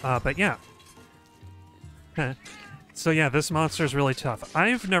 But yeah. So yeah, this monster is really tough.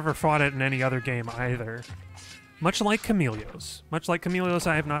 I've never fought it in any other game either. Much like Chameleos. Much like Chameleos,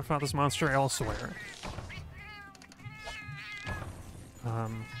 I have not fought this monster elsewhere.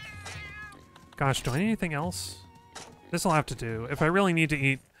 Gosh, do I need anything else? This'll have to do. If I really need to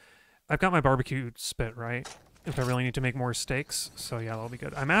eat... I've got my barbecue spit, right? If I really need to make more steaks. So yeah, that'll be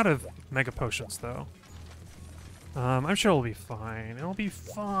good. I'm out of mega potions, though. I'm sure it'll be fine. It'll be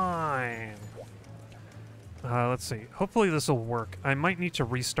fine. Let's see. Hopefully this will work. I might need to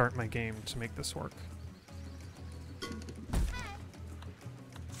restart my game to make this work.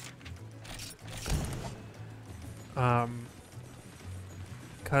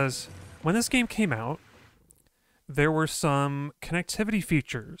 Because when this game came out, there were some connectivity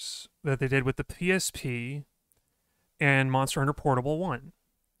features that they did with the PSP and Monster Hunter Portable 1.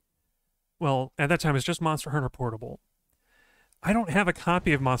 Well, at that time, it was just Monster Hunter Portable. I don't have a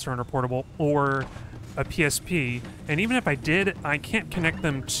copy of Monster Hunter Portable or a PSP, and even if I did, I can't connect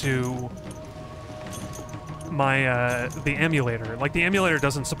them to my the emulator. Like, the emulator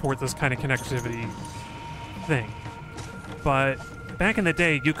doesn't support this kind of connectivity thing. But back in the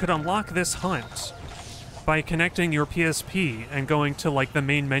day, you could unlock this hunt by connecting your PSP and going to, like, the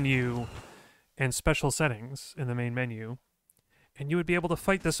main menu and special settings in the main menu, and you would be able to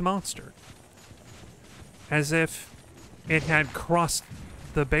fight this monster as if it had crossed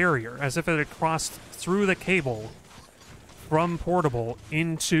the barrier, as if it had crossed through the cable from Portable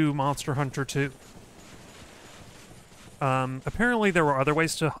into Monster Hunter 2. Apparently there were other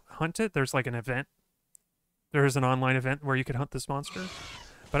ways to hunt it. There's like an event. There is an online event where you could hunt this monster.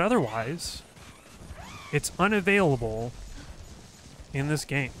 But otherwise, it's unavailable in this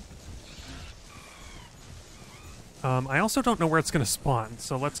game. I also don't know where it's going to spawn,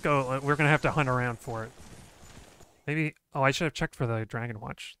 so let's go. We're going to have to hunt around for it. Maybe... Oh, I should have checked for the Dragon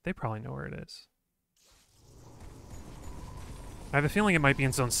Watch. They probably know where it is. I have a feeling it might be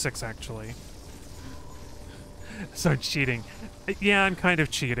in Zone 6, actually. So, cheating. Yeah, I'm kind of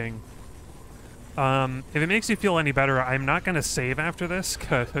cheating. If it makes you feel any better, I'm not going to save after this,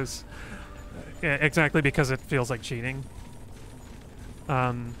 because... exactly because it feels like cheating.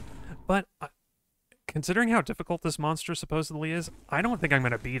 But... considering how difficult this monster supposedly is, I don't think I'm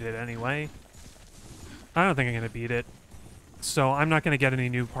going to beat it anyway. I don't think I'm going to beat it. So I'm not going to get any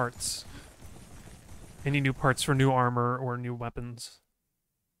new parts. Any new parts for new armor or new weapons.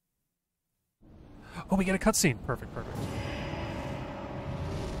 Oh, we get a cutscene. Perfect, perfect.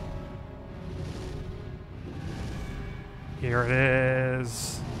 Here it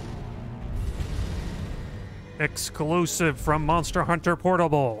is. Exclusive from Monster Hunter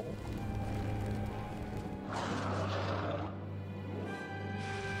Portable.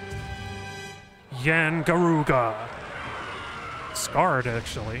 Yangaruga. Scarred,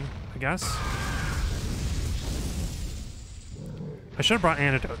 actually, I guess. I should have brought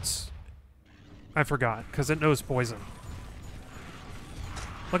antidotes. I forgot, because it knows poison.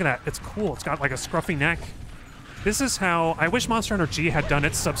 Look at that. It's cool. It's got like a scruffy neck. This is how... I wish Monster Hunter G had done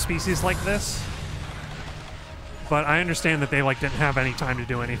its subspecies like this. But I understand that they like didn't have any time to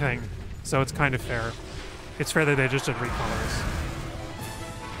do anything. So it's kind of fair. It's fair that they just did recolors.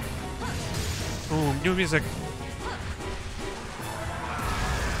 Ooh, new music.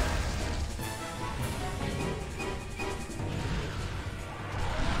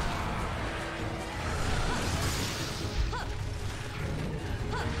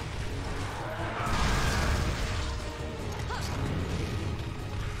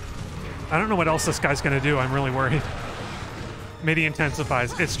 I don't know what else this guy's gonna do. I'm really worried. MIDI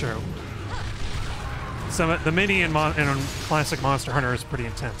intensifies. It's true. So the MIDI in classic Monster Hunter is pretty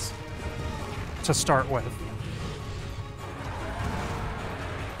intense to start with.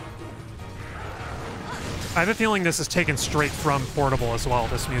 I have a feeling this is taken straight from Portable as well,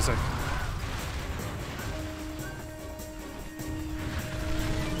 this music.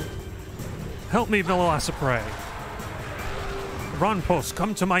 Help me, Velocipray. Ronpost,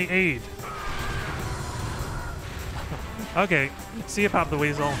 come to my aid. Okay, see you, Pop the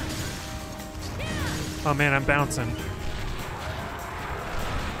Weasel. Oh man, I'm bouncing.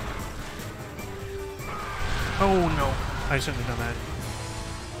 Oh no, I shouldn't have done that.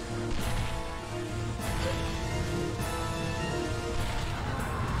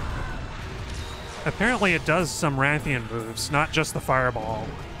 Apparently it does some Rathian moves, not just the fireball.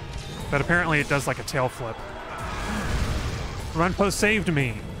 But apparently it does like a tail flip. Runpost saved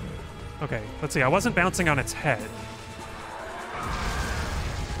me. Okay, let's see. I wasn't bouncing on its head.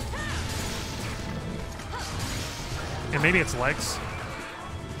 And maybe its legs.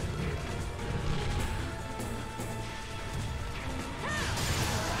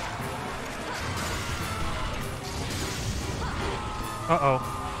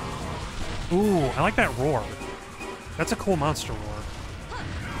 Uh-oh. Ooh, I like that roar. That's a cool monster roar.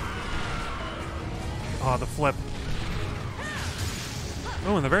 Oh, the flip.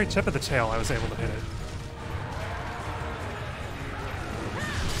 Oh, in the very tip of the tail, I was able to hit it.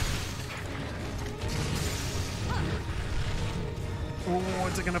 Oh,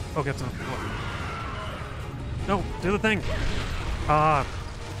 what's it gonna... Oh, get to... No, do the thing. Why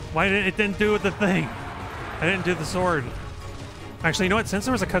didn't it didn't do the thing? I didn't do the sword. Actually, you know what? Since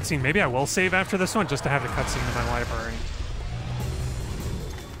there was a cutscene, maybe I will save after this one just to have the cutscene in my library.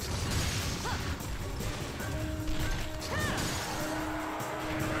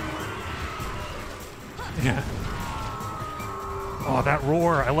 Yeah. Oh, that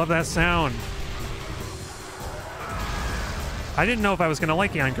roar. I love that sound. I didn't know if I was going to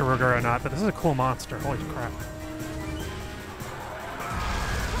like Yangaruga or not, but this is a cool monster. Holy crap.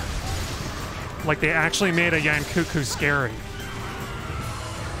 Like, they actually made a Yankuku scary.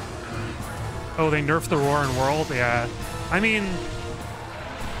 Oh, they nerfed the roar in World? Yeah. I mean,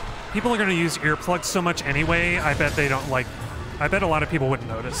 people are going to use earplugs so much anyway, I bet they don't like... I bet a lot of people wouldn't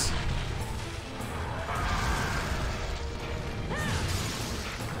notice.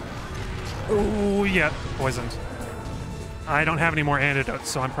 Oh, yeah, poisoned. I don't have any more antidotes,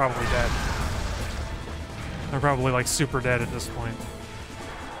 so I'm probably dead. I'm probably, like, super dead at this point.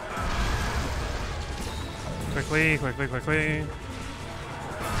 Quickly, quickly, quickly.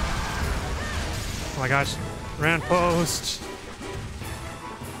 Oh my gosh. Round post.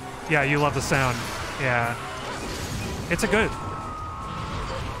 Yeah, you love the sound. Yeah. It's a good...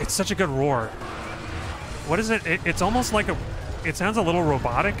 It's such a good roar. What is it? It's almost like a... It sounds a little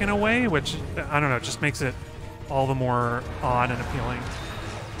robotic in a way, which, I don't know, just makes it all the more odd and appealing.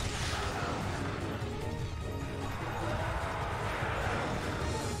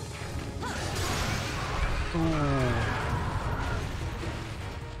 Ooh.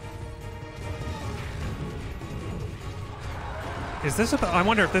 Is this I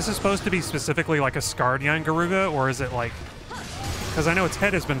wonder if this is supposed to be specifically like a scarred Yangaruga, or is it like... Because I know its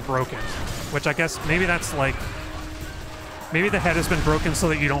head has been broken, which I guess maybe that's like... Maybe the head has been broken so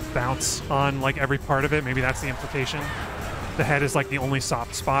that you don't bounce on, like, every part of it. Maybe that's the implication. The head is, like, the only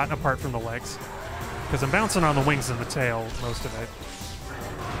soft spot apart from the legs. Because I'm bouncing on the wings and the tail, most of it.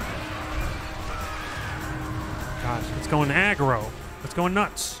 Gosh, it's going aggro. It's going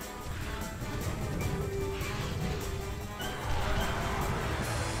nuts.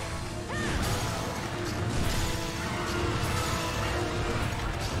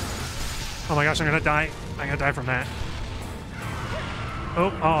 Oh my gosh, I'm gonna die. I'm gonna die from that. Oh,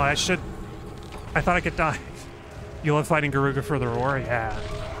 I should... I thought I could die. You love fighting Garuga for the roar? Yeah.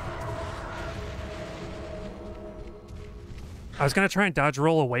 I was going to try and dodge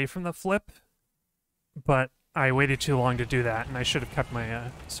roll away from the flip, but I waited too long to do that, and I should have kept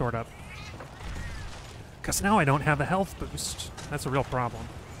my sword up. Because now I don't have a health boost. That's a real problem.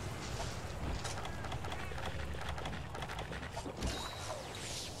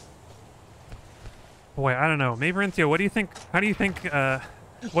 Boy, I don't know. Maverinthia, what do you think? How do you think?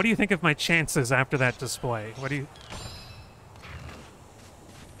 What do you think of my chances after that display? What do you?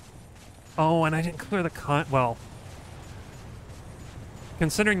 Oh, and I didn't clear the well,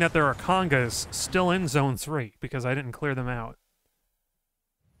 considering that there are congas still in Zone 3 because I didn't clear them out.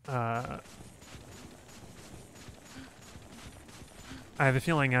 I have a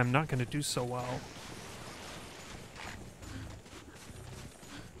feeling I'm not going to do so well.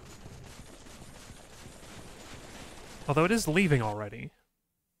 Although it is leaving already.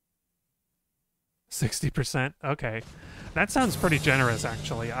 60%? Okay. That sounds pretty generous,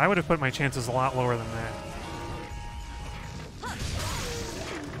 actually. I would have put my chances a lot lower than that.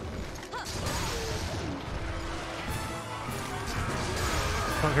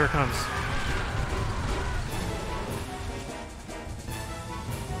 Oh, here it comes.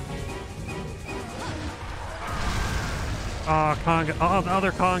 Oh, Conga. Oh, the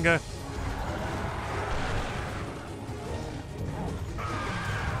other Conga.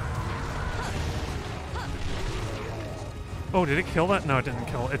 Oh, did it kill that? No, it didn't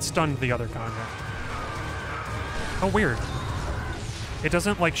kill. It stunned the other Conga. Oh, weird. It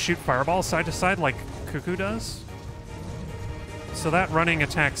doesn't, like, shoot fireballs side to side like Cuckoo does? So that running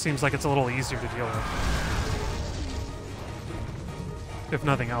attack seems like it's a little easier to deal with. If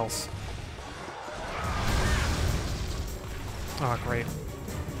nothing else. Oh, great.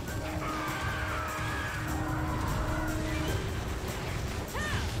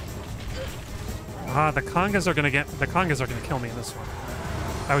 The Congas are gonna kill me in this one.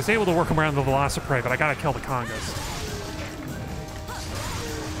 I was able to work them around the Velociprey, but I gotta kill the Congas.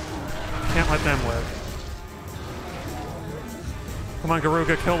 Can't let them live. Come on,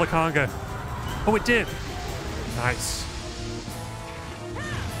 Garuga, kill the Conga. Oh, it did! Nice.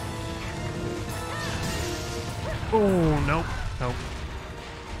 Oh, nope. Nope.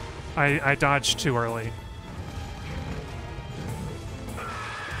 I dodged too early.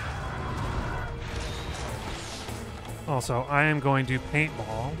 Also, I am going to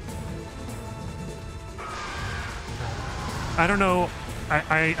paintball. I don't know.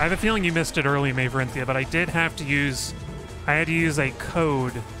 I have a feeling you missed it early, Maverinthia, but I did have to use... I had to use a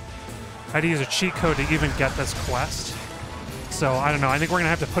code. I had to use a cheat code to even get this quest. So, I don't know. I think we're going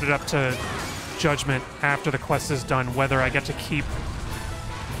to have to put it up to judgment after the quest is done, whether I get to keep...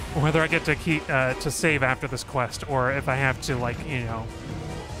 Whether I get to keep... to save after this quest, or if I have to, like, you know...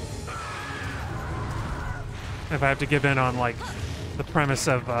 If I have to give in on, like, the premise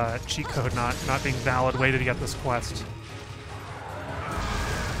of cheat code not being valid way to get this quest.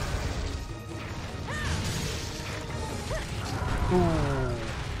 Ooh.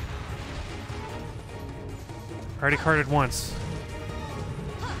 Already carded once.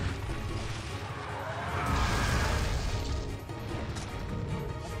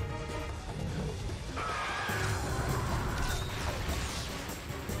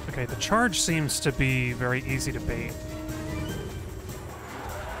 Okay, the charge seems to be very easy to bait.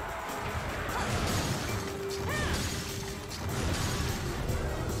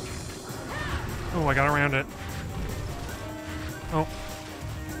 Oh, I got around it. Oh.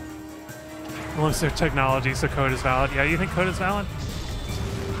 Unless their technology, so code is valid. Yeah, you think code is valid?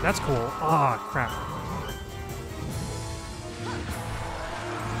 That's cool. Ah, crap.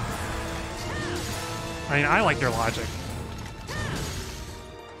 I mean, I like their logic.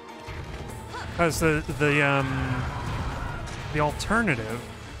 Because the alternative,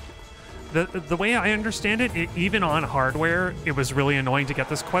 the way I understand it, even on hardware, it was really annoying to get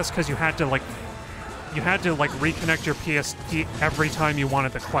this quest because you had to reconnect your PSP every time you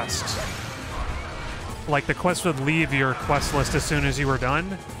wanted the quest. Like, the quest would leave your quest list as soon as you were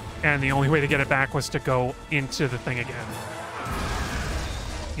done, and the only way to get it back was to go into the thing again.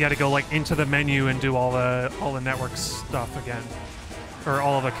 You had to go, like, into the menu and do all the network stuff again. Or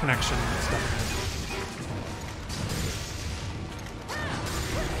all of the connection stuff again.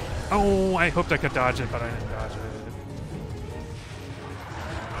 Oh, I hoped I could dodge it, but I didn't dodge it.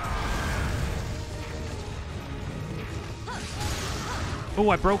 Oh,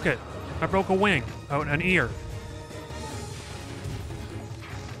 I broke it. I broke a wing. Oh, an ear.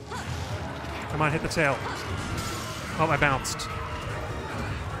 Come on, hit the tail. Oh, I bounced.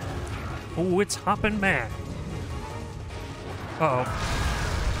 Oh, it's hopping mad. Uh-oh.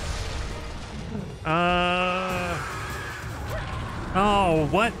 Oh,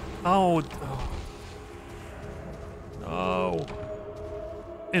 what? Oh. Oh.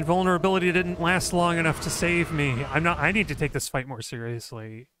 Invulnerability didn't last long enough to save me. I need to take this fight more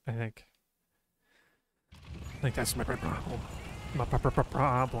seriously, I think. I think that's my problem. My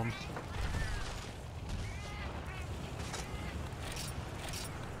problem.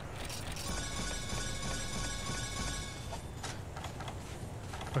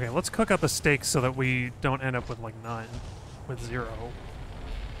 Okay, let's cook up a steak so that we don't end up with, like, none. With 0.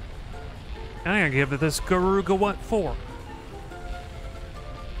 And I'm gonna give this Garuga what for?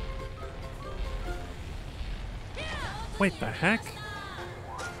 Wait, the heck?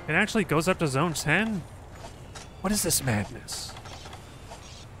 It actually goes up to zone 10? What is this madness?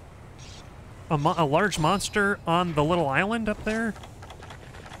 A large monster on the little island up there?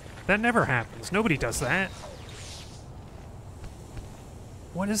 That never happens. Nobody does that.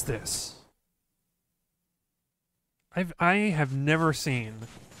 What is this? I have never seen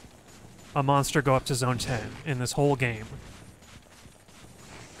a monster go up to zone 10 in this whole game.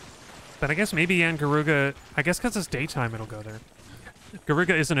 But I guess maybe Garuga, I guess because it's daytime it'll go there.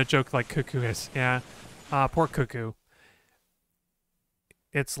 Garuga isn't a joke like Cuckoo is. Yeah. Poor Cuckoo.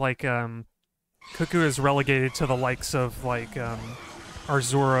 It's like, Cuckoo is relegated to the likes of, like,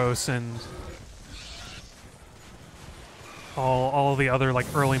 Arzuros and all the other, like,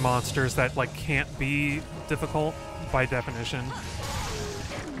 early monsters that, like, can't be difficult by definition.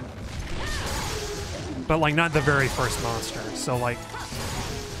 But, like, not the very first monster. So, like,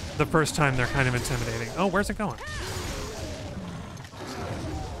 the first time they're kind of intimidating. Oh, where's it going?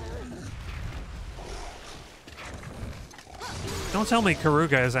 Don't tell me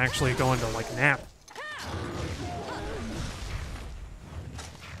Karuga is actually going to, like, nap.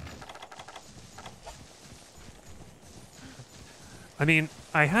 I mean,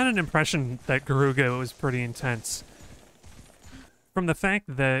 I had an impression that Garuga was pretty intense. From the fact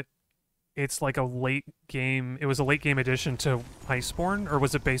that it's like a late game, it was a late game addition to Iceborne, or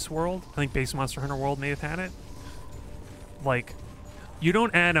was it Base World? I think Base Monster Hunter World may have had it. Like, you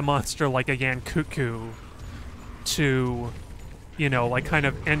don't add a monster like a Yankuku to, you know, like kind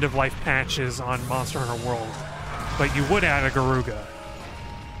of end-of-life patches on Monster Hunter World, but you would add a Garuga.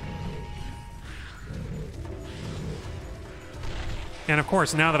 And of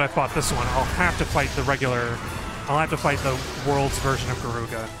course, now that I fought this one, I'll have to fight the regular, I'll have to fight the world's version of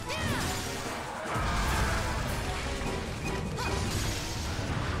Garuga.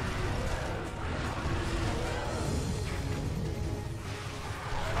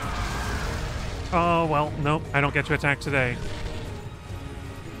 Oh, well, nope, I don't get to attack today.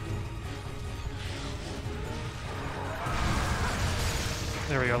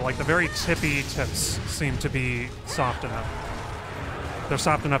 There we go, like the very tippy tips seem to be soft enough. They're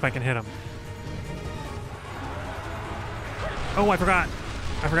soft enough I can hit them. Oh, I forgot.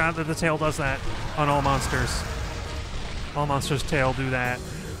 I forgot that the tail does that on all monsters. All monsters' tail do that.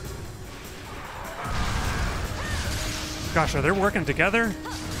 Gosh, are they working together?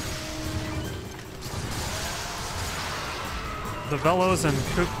 The Velos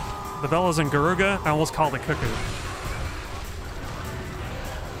and Garuga. I almost called it Cuckoo.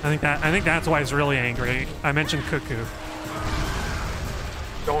 I think that's why he's really angry. I mentioned Cuckoo.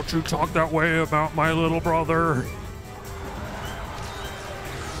 Don't you talk that way about my little brother.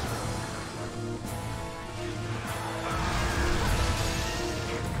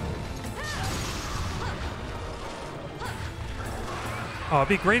 Oh, it'd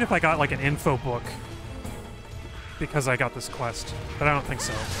be great if I got like an info book because I got this quest, but I don't think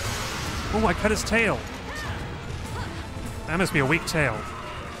so. Oh, I cut his tail. That must be a weak tail.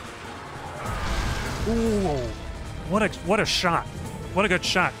 Ooh, what a shot. What a good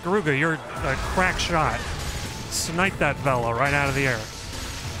shot. Garuga, you're a crack shot. Snipe that Vela right out of the air.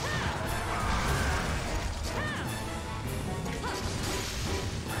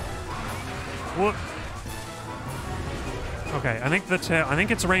 Whoop. Okay, I think the tail, I think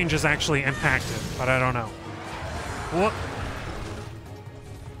its range is actually impacted, but I don't know. Whoop.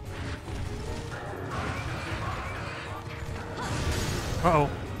 Uh-oh.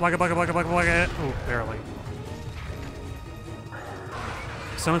 Block it. Oh, barely.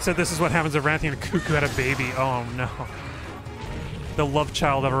 Someone said this is what happens if Rathian and Cuckoo had a baby. Oh, no. The love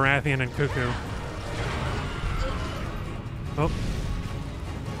child of Rathian and Cuckoo. Oh.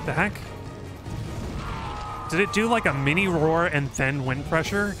 The heck? Did it do like a mini roar and then wind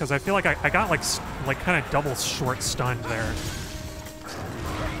pressure? Because I feel like I got like kind of double short stunned there.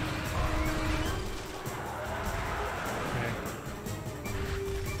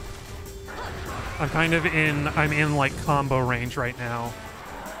 Okay. I'm in like combo range right now.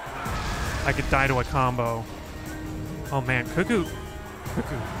 I could die to a combo. Oh man, Cuckoo.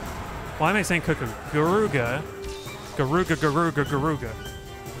 Why am I saying Cuckoo? Garuga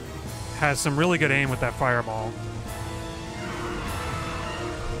has some really good aim with that fireball.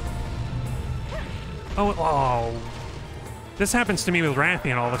 Oh. This happens to me with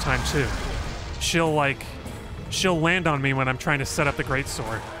Rathian all the time too. She'll land on me when I'm trying to set up the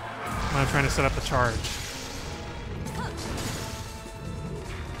greatsword. When I'm trying to set up the charge.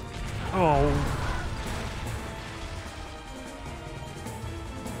 Oh.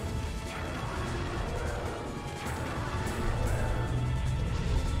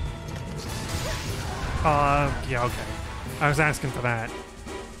 Yeah, okay. I was asking for that.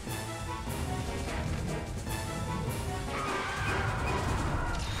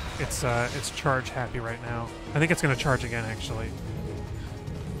 It's charge happy right now. I think it's gonna charge again, actually.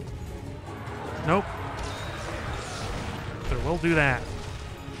 Nope. But it will do that.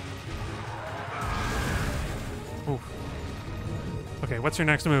 Okay, what's your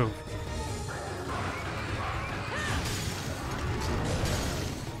next move?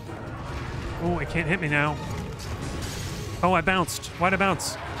 Oh, it can't hit me now. Oh, I bounced. Why'd I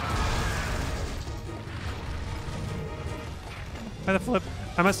bounce? By the flip,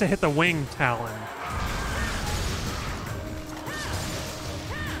 I must have hit the wing talon.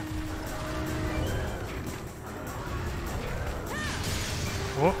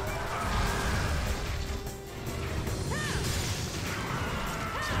 Whoop.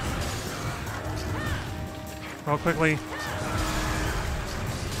 Roll quickly.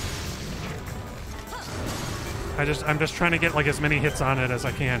 I'm just trying to get like as many hits on it as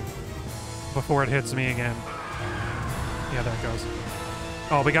I can before it hits me again. Yeah, there it goes.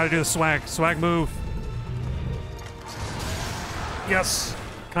 Oh, we gotta do the swag. Swag move. Yes.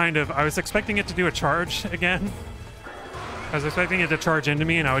 Kind of. I was expecting it to do a charge again. I was expecting it to charge into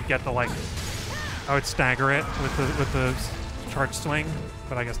me and I would get the like... I would stagger it with the charge swing,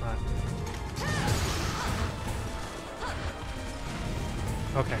 but I guess not.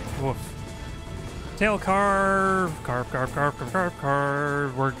 Okay, woof. Tail carve. Carve, carve, carve, carve, carve,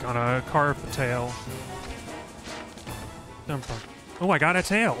 carve. We're gonna carve the tail. Oh, I got a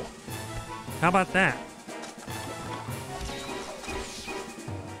tail. How about that?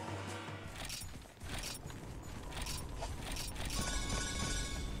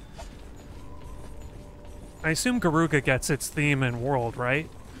 I assume Garuga gets its theme in World, right?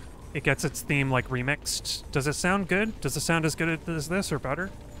 It gets its theme, like, remixed. Does it sound good? Does it sound as good as this, or better?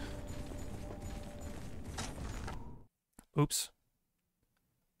 Oops.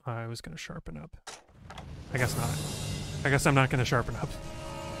 I was gonna sharpen up. I guess not. I guess I'm not gonna sharpen up.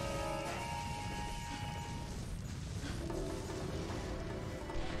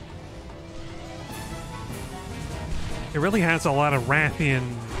 It really has a lot of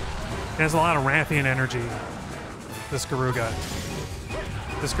Rathian... It has a lot of Rathian energy. This Garuga.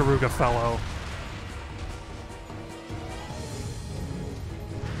 This Garuga fellow.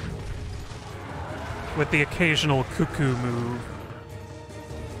 With the occasional cuckoo move.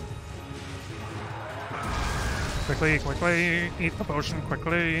 Quickly, quickly, eat the potion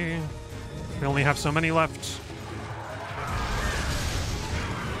quickly. We only have so many left.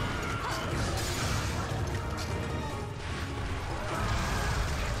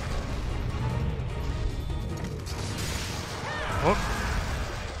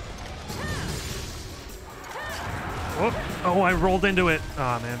 Oh, I rolled into it.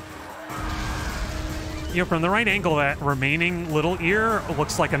 Aw, man. You know, from the right angle, that remaining little ear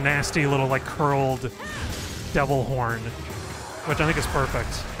looks like a nasty little, like, curled devil horn, which I think is perfect.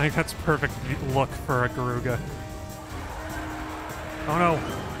 I think that's a perfect look for a Garuga. Oh, no.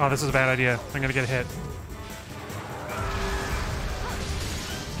 Oh, this is a bad idea. I'm gonna get hit.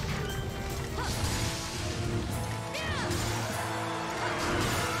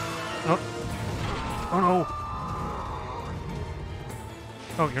 Oh. Oh, no.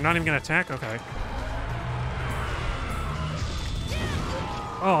 Oh, you're not even gonna attack? Okay.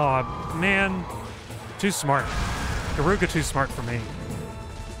 Oh, man. Too smart. Garuga too smart for me.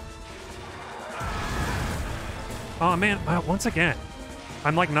 Oh, man. Once again,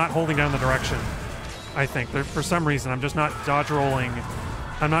 I'm, like, not holding down the direction, I think. For some reason, I'm just not dodge rolling.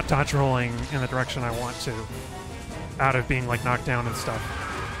 I'm not dodge rolling in the direction I want to. Out of being, like, knocked down and stuff.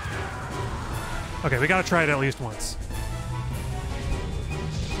 Okay, we gotta try it at least once.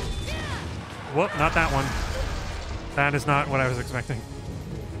 Whoop, not that one. That is not what I was expecting.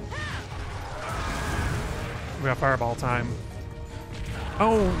 We got fireball time.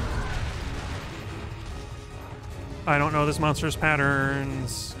 Oh! I don't know this monster's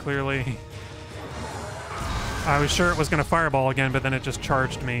patterns, clearly. I was sure it was gonna fireball again, but then it just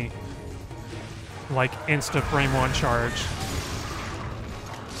charged me. Like, insta frame one charge.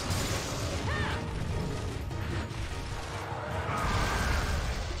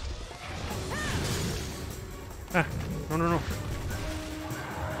 Ah, no, no, no.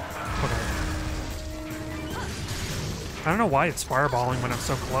 Okay. I don't know why it's fireballing when I'm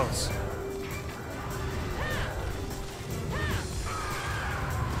so close.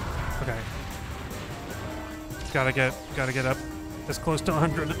 Okay. Gotta get up as close to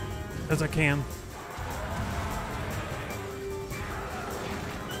 100 as I can.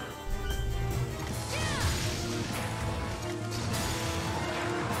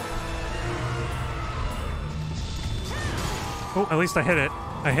 Oh, at least I hit it.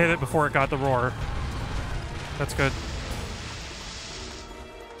 I hit it before it got the roar. That's good.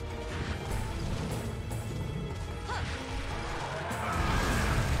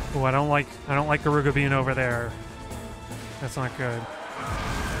 Oh, I don't like Garuga being over there. That's not good.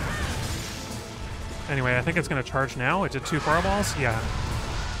 Anyway, I think it's going to charge now. It did 2 fireballs? Yeah.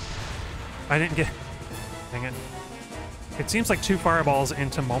 I didn't get... Dang it. It seems like 2 fireballs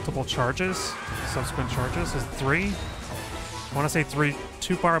into multiple charges. Subsequent charges is 3. I want to say 3...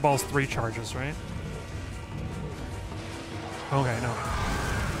 2 fireballs, 3 charges, right? Okay, no.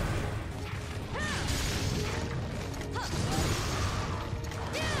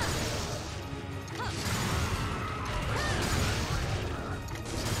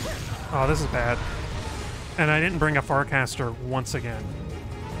 Oh, this is bad. And I didn't bring a Farcaster once again.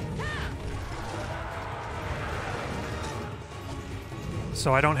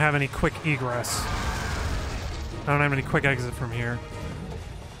 So I don't have any quick egress. I don't have any quick exit from here.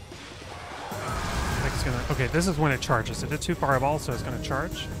 I think it's gonna... Okay, this is when it charges. It did 2 fireballs, so it's gonna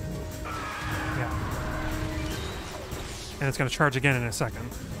charge. Yeah. And it's gonna charge again in a second.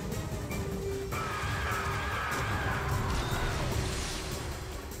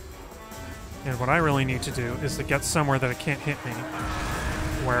 And what I really need to do is to get somewhere that it can't hit me,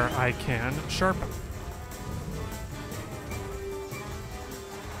 where I can sharpen.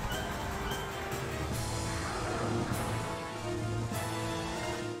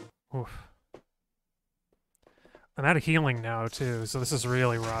 Oof. I'm out of healing now, too, so this is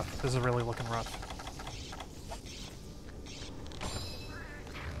really rough. This is really looking rough.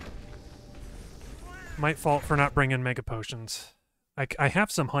 Might fault for not bringing Mega Potions. I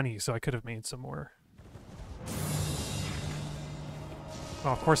have some honey, so I could have made some more. Oh,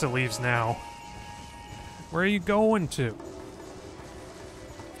 of course it leaves now. Where are you going to?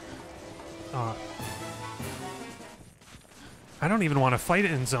 I don't even want to fight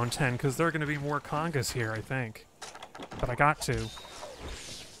it in Zone 10, because there are going to be more congas here, I think. But I got to.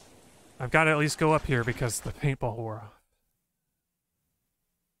 I've got to at least go up here, because the paintball wore off.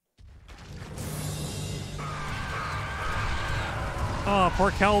 Oh, poor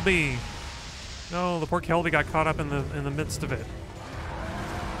Kelby. No, the poor Kelby got caught up in the midst of it.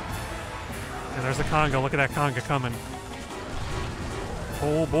 And there's the conga. Look at that conga coming.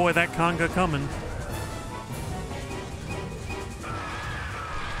 Oh boy, that conga coming.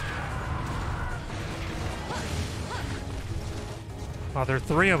 Oh, there are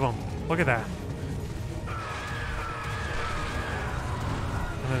 3 of them. Look at that.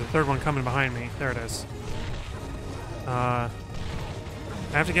 And then the 3rd one coming behind me. There it is.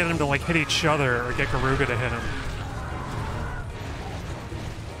 I have to get them to, like, hit each other or get Garuga to hit him.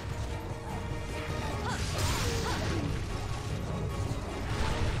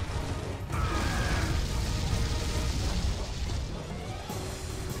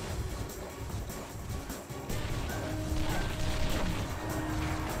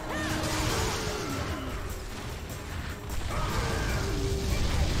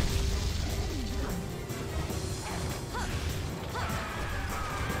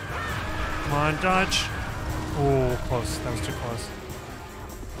 Come on, dodge. Oh, close. That was too close.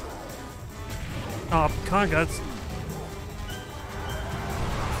 Oh, congas.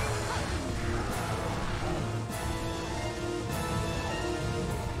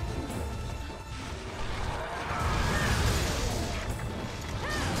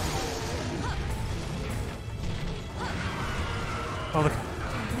 Oh, the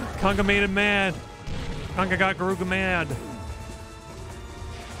conga made him mad. Conga got Garuga mad.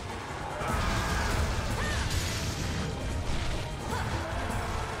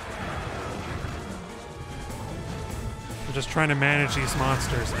 I'm just trying to manage these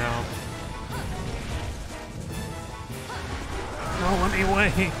monsters now. No, let me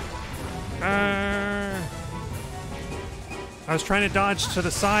away. I was trying to dodge to the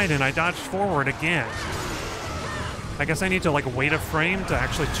side and I dodged forward again. I guess I need to like wait a frame to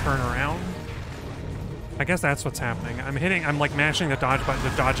actually turn around. I guess that's what's happening. I'm like mashing the dodge button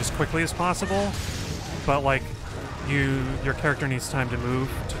to dodge as quickly as possible, but like your character needs time to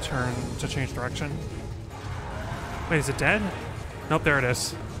move to change direction. Wait, is it dead? Nope, there it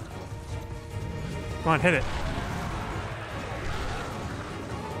is. Come on, hit it.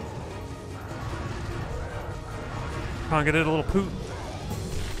 Come on, get it a little poot.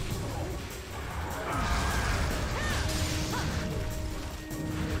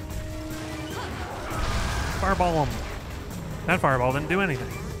 Fireball him. That fireball didn't do anything.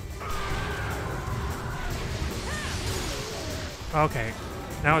 Okay.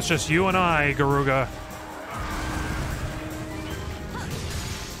 Now it's just you and I, Garuga.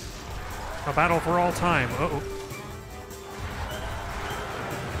 A battle for all time. Uh-oh.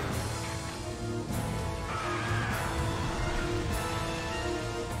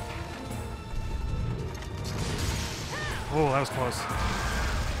 Oh, that was close.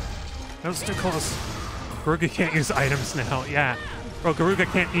 That was too close. Garuga can't use items now. Yeah. Bro,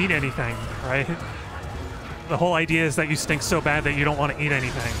 Garuga can't eat anything, right? The whole idea is that you stink so bad that you don't want to eat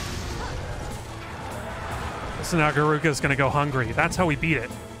anything. So now Garuga's gonna go hungry. That's how we beat it.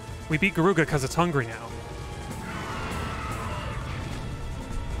 We beat Garuga because it's hungry now.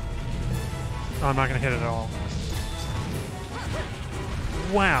 Oh, I'm not gonna hit it at all.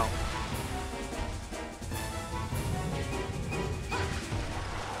 Wow.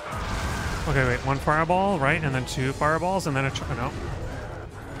 Okay, wait. One fireball, right? And then two fireballs, and then a... no.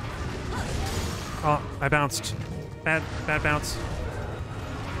 Oh, I bounced. Bad bounce.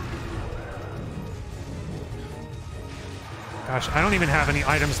 Gosh, I don't even have any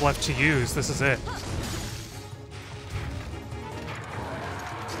items left to use. This is it.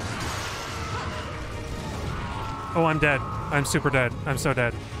 Oh, I'm dead. I'm super dead. I'm so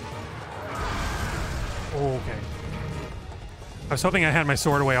dead. Oh, okay. I was hoping I had my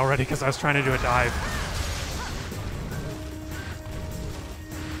sword away already because I was trying to do a dive.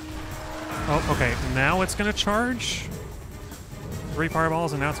 Oh, okay. Now it's going to charge. 3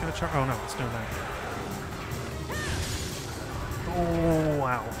 fireballs, and now it's going to charge. Oh, no, it's doing that. Oh,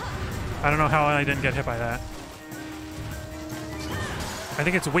 wow. I don't know how I didn't get hit by that. I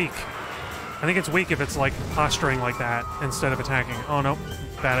think it's weak. I think it's weak if it's, like, posturing like that instead of attacking. Oh, no.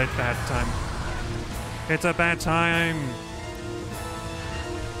 Bad time. It's a bad time.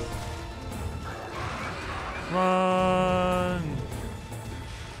 Run.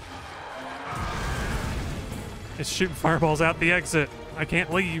 It's shooting fireballs out the exit. I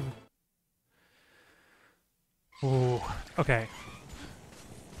can't leave. Ooh. Okay.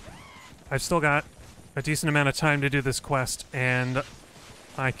 I've still got a decent amount of time to do this quest, and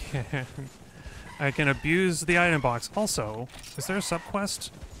I can abuse the item box. Also, is there a subquest?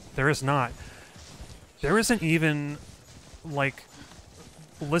 There is not. There isn't even, like,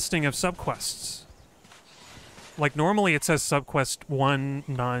 listing of subquests. Like, normally it says subquest 1,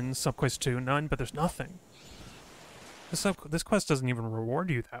 none, subquest 2, none, but there's nothing. This quest doesn't even reward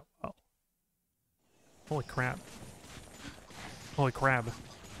you that well. Holy crap. Holy crab.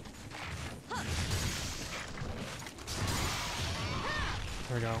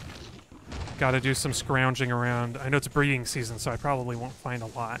 There we go. Gotta do some scrounging around. I know it's breeding season, so I probably won't find a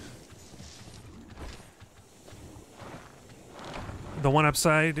lot. The one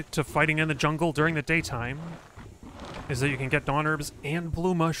upside to fighting in the jungle during the daytime is that you can get dawn herbs and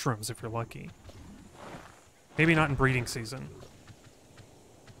blue mushrooms if you're lucky. Maybe not in breeding season.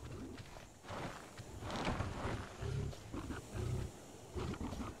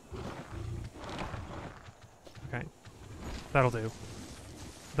 Okay. That'll do.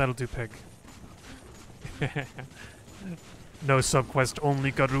 That'll do, pig. No subquest,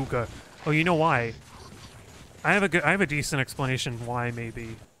 only Garuga. Oh, you know why? I have a decent explanation why,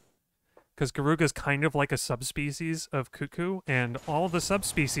 maybe. Because Garuga's kind of like a subspecies of cuckoo, and all the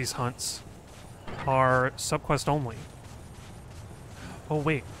subspecies hunts are subquest only. Oh,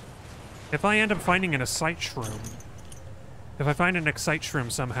 wait. If I end up finding an excite shroom, if I find an excite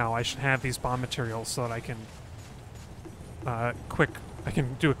shroom somehow, I should have these bomb materials so that I can I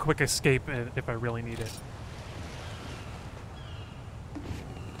can do a quick escape if I really need it.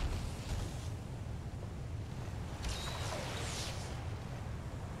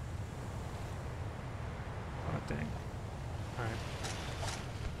 Oh, dang. Alright.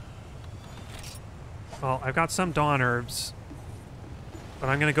 Well, I've got some dawn herbs, but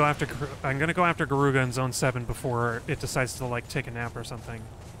I'm gonna go after Garuga in Zone 7 before it decides to, like, take a nap or something.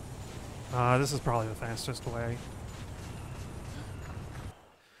 This is probably the fastest way.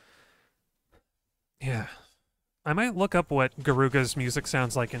 Yeah. I might look up what Garuga's music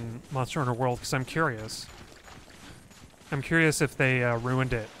sounds like in Monster Hunter World, because I'm curious. I'm curious if they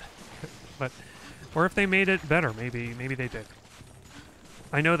ruined it. Or if they made it better. Maybe they did.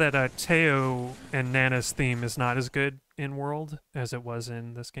 I know that Teo and Nana's theme is not as good in World as it was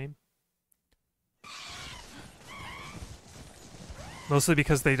in this game. Mostly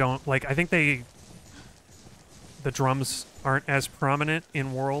because they don't, like, I think the drums aren't as prominent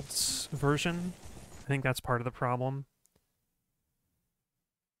in World's version. I think that's part of the problem.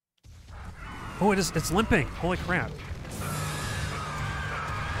 Oh, it's limping. Holy crap.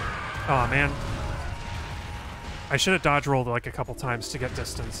 Oh, man. I should have dodge rolled like a couple times to get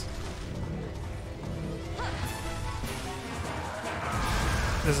distance.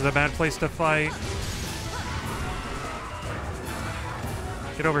 This is a bad place to fight.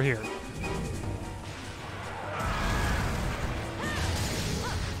 Get over here.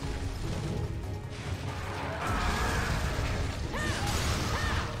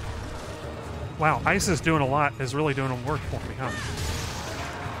 Wow, ice is doing a lot, is really doing work for me, huh?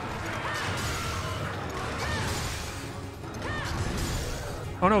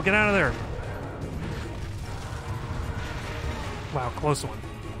 Oh no, get out of there! Wow, close one.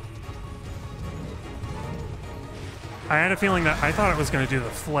 I had a feeling that I thought it was going to do the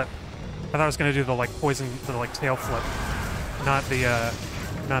flip. I thought it was going to do the like poison, the like tail flip, not the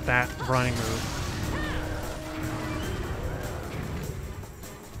not that running move.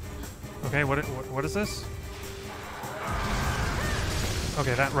 Okay, what is this?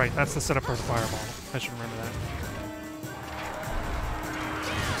 Okay, that's the setup for the fireball. I should remember that.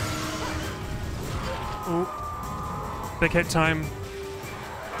 Ooh. Big hit time.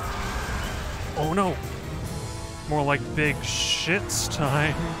 Oh no. More like big shits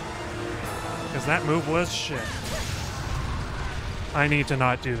time. Because that move was shit. I need to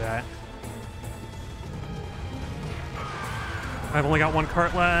not do that. I've only got one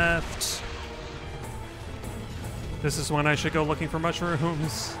cart left. This is when I should go looking for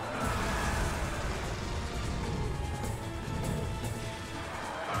mushrooms.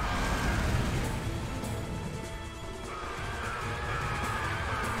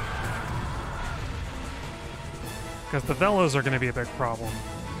 Because the Velos are going to be a big problem.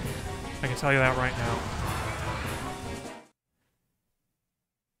 I can tell you that right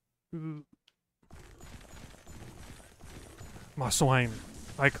now. My swine,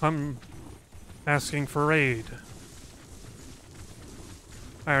 I come asking for aid.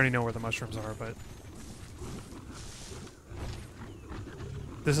 I already know where the mushrooms are, but...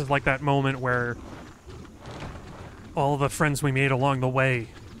 This is like that moment where all the friends we made along the way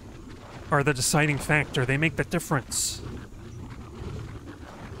are the deciding factor. They make the difference.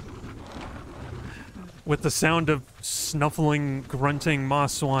 With the sound of snuffling, grunting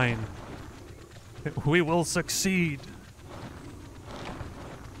moss swine, we will succeed.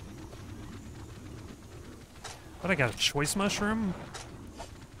 But I got a choice mushroom?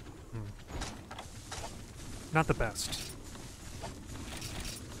 Not the best.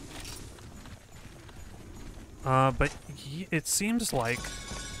 But it seems like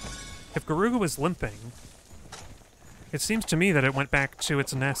if Garuga was limping, it seems to me that it went back to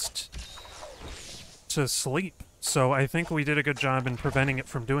its nest to sleep. So I think we did a good job in preventing it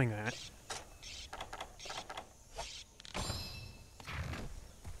from doing that.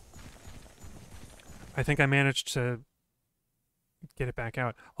 I think I managed to get it back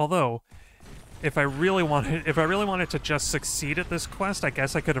out. Although, if I really wanted to just succeed at this quest, I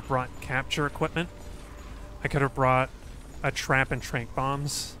guess I could have brought capture equipment. I could have brought a trap and trank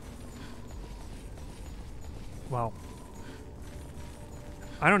bombs. Well,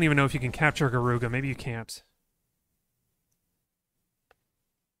 I don't even know if you can capture Garuga. Maybe you can't.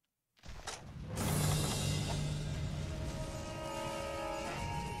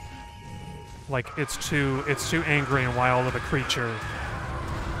 Like, it's too angry and wild of a creature.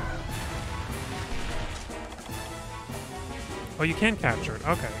 Oh, you can capture it.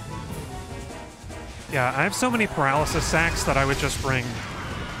 Okay. Yeah, I have so many paralysis sacks that I would just bring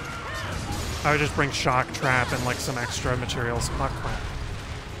shock trap and like some extra materials. Oh, crap.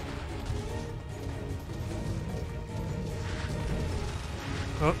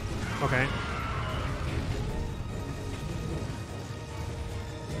 Oh, okay.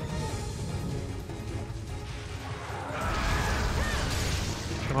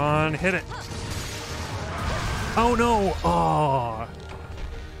 Come on, hit it. Oh no! Oh.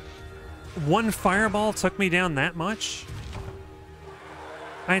 One fireball took me down that much?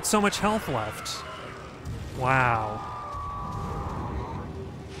 I had so much health left. Wow.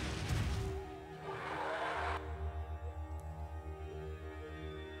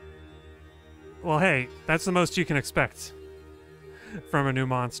 Well, hey, that's the most you can expect from a new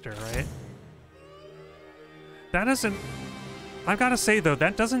monster, right? That isn't... I've got to say, though,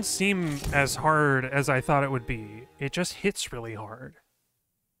 that doesn't seem as hard as I thought it would be. It just hits really hard.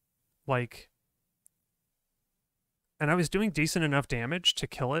 Like... And I was doing decent enough damage to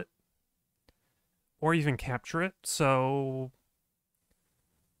kill it. Or even capture it, so...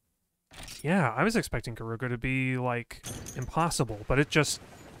 Yeah, I was expecting Garuga to be, like, impossible, but it's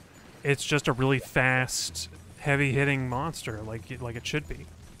just a really fast, heavy-hitting monster, like it should be.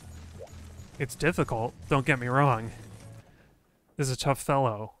 It's difficult, don't get me wrong. This is a tough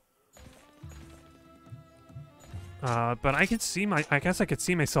fellow. But I could see I guess I could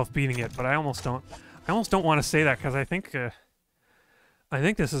see myself beating it, but I almost don't want to say that, because I think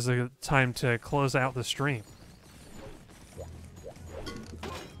this is a time to close out the stream.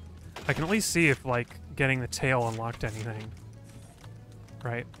 I can at least see if, like, getting the tail unlocked anything.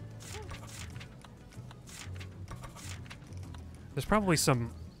 Right? There's probably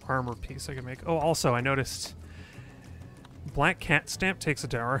some armor piece I can make. Oh, also, I noticed Black Cat Stamp takes a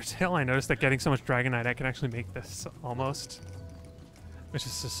Dara tail. I noticed that getting so much Dragonite, I can actually make this almost. Which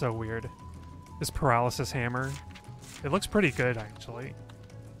is just so weird. This Paralysis Hammer. It looks pretty good, actually.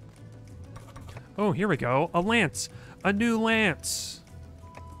 Oh, here we go. A lance. A new lance.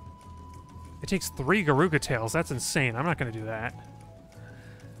 It takes 3 Garuga tails. That's insane. I'm not going to do that.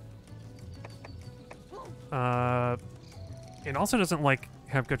 It also doesn't, like,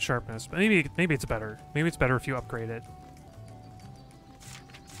 have good sharpness. But maybe it's better. Maybe it's better if you upgrade it.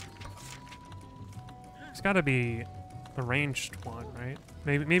 It's got to be a ranged one, right?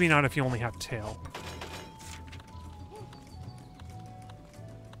 Maybe not if you only have tail.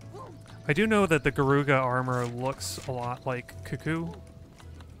 I do know that the Garuga armor looks a lot like Cuckoo.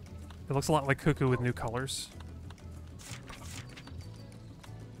 It looks a lot like Cuckoo with new colors.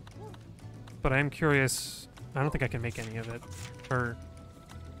 But I'm curious. I don't think I can make any of it. Or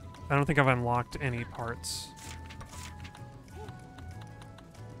I don't think I've unlocked any parts.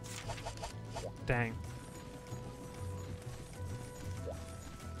 Dang.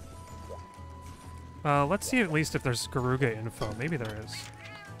 Let's see at least if there's Garuga info. Maybe there is.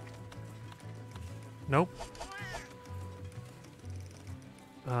 Nope.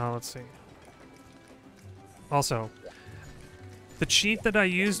 Let's see. Also, the cheat that I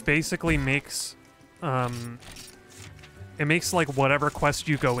used basically makes, it makes like whatever quest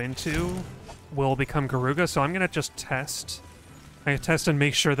you go into will become Garuga, so I'm gonna just test. I test and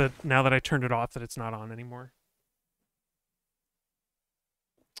make sure that now that I turned it off that it's not on anymore.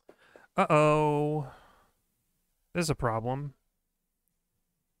 Uh-oh. There's a problem.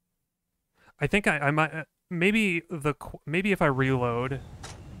 I think I might maybe if I reload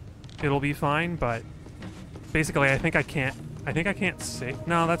it'll be fine, but basically I think I can't save.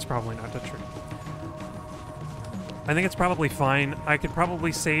 No, that's probably not the truth. I think it's probably fine. I could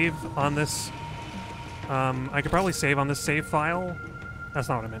probably save on this save file. That's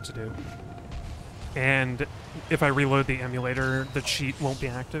not what I meant to do. And if I reload the emulator, the cheat won't be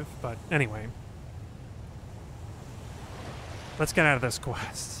active, but anyway. Let's get out of this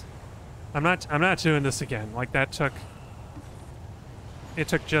quest. I'm not doing this again. Like, it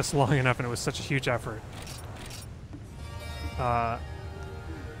took just long enough and it was such a huge effort. Yeah,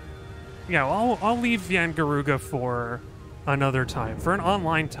 well, I'll leave Yan Garuga for another time, for an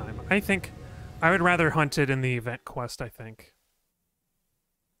online time. I think I would rather hunt it in the event quest, I think.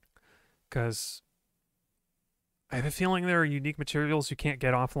 Because I have a feeling there are unique materials you can't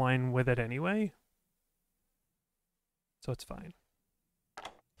get offline with it anyway. So it's fine.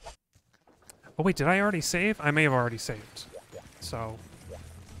 Oh wait, did I already save? I may have already saved. So,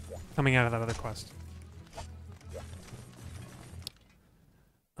 coming out of that other quest.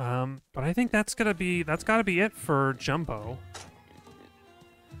 But I think that's gotta be it for Jumbo.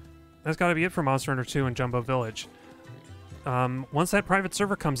 That's gotta be it for Monster Hunter 2 and Jumbo Village. Once that private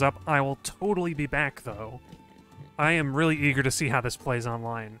server comes up, I will totally be back, though. I am really eager to see how this plays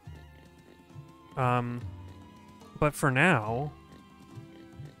online. But for now,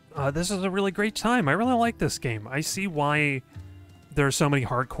 this is a really great time. I really like this game. I see why there are so many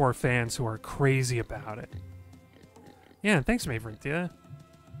hardcore fans who are crazy about it. Yeah, thanks, Maverinthia.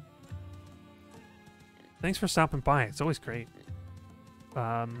 Thanks for stopping by. It's always great.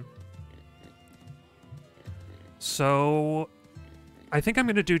 So I think I'm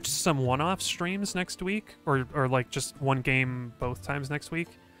going to do some one-off streams next week, or like just one game both times next week.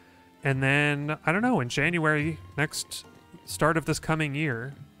 And then, I don't know, in January, next start of this coming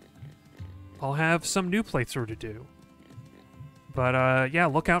year, I'll have some new playthrough to do. But yeah,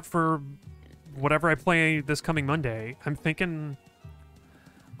 look out for whatever I play this coming Monday. I'm thinking,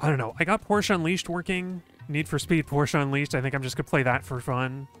 I don't know, I got Porsche Unleashed working, Need for Speed Porsche Unleashed. I think I'm just going to play that for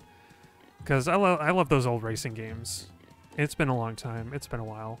fun. Because I love those old racing games. It's been a long time. It's been a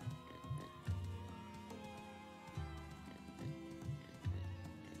while.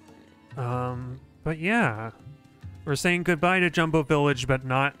 But yeah. We're saying goodbye to Jumbo Village, but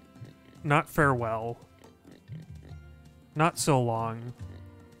not farewell. Not so long.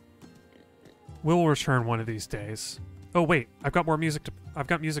 We'll return one of these days. Oh wait, I've got music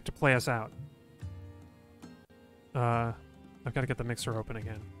to play us out. I've got to get the mixer open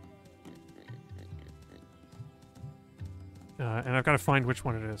again. And I've got to find which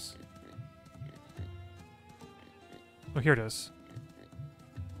one it is. Oh, here it is.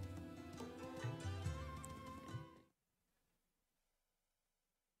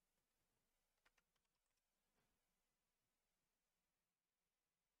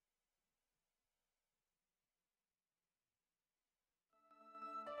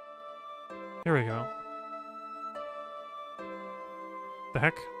 Here we go. The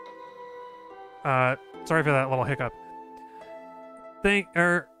heck? Sorry for that little hiccup.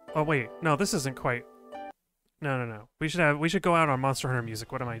 Oh wait, no, this isn't quite. No. We should go out on Monster Hunter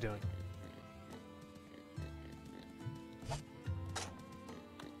music. What am I doing?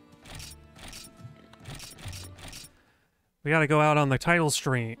 We gotta go out on the title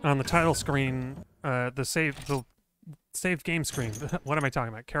screen. The saved game screen. What am I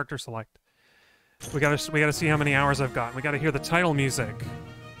talking about? Character select. We gotta see how many hours I've got. We gotta hear the title music.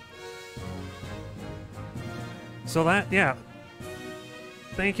 So yeah.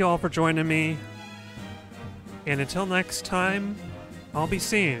 Thank you all for joining me. And until next time, I'll be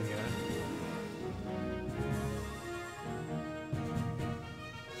seeing you.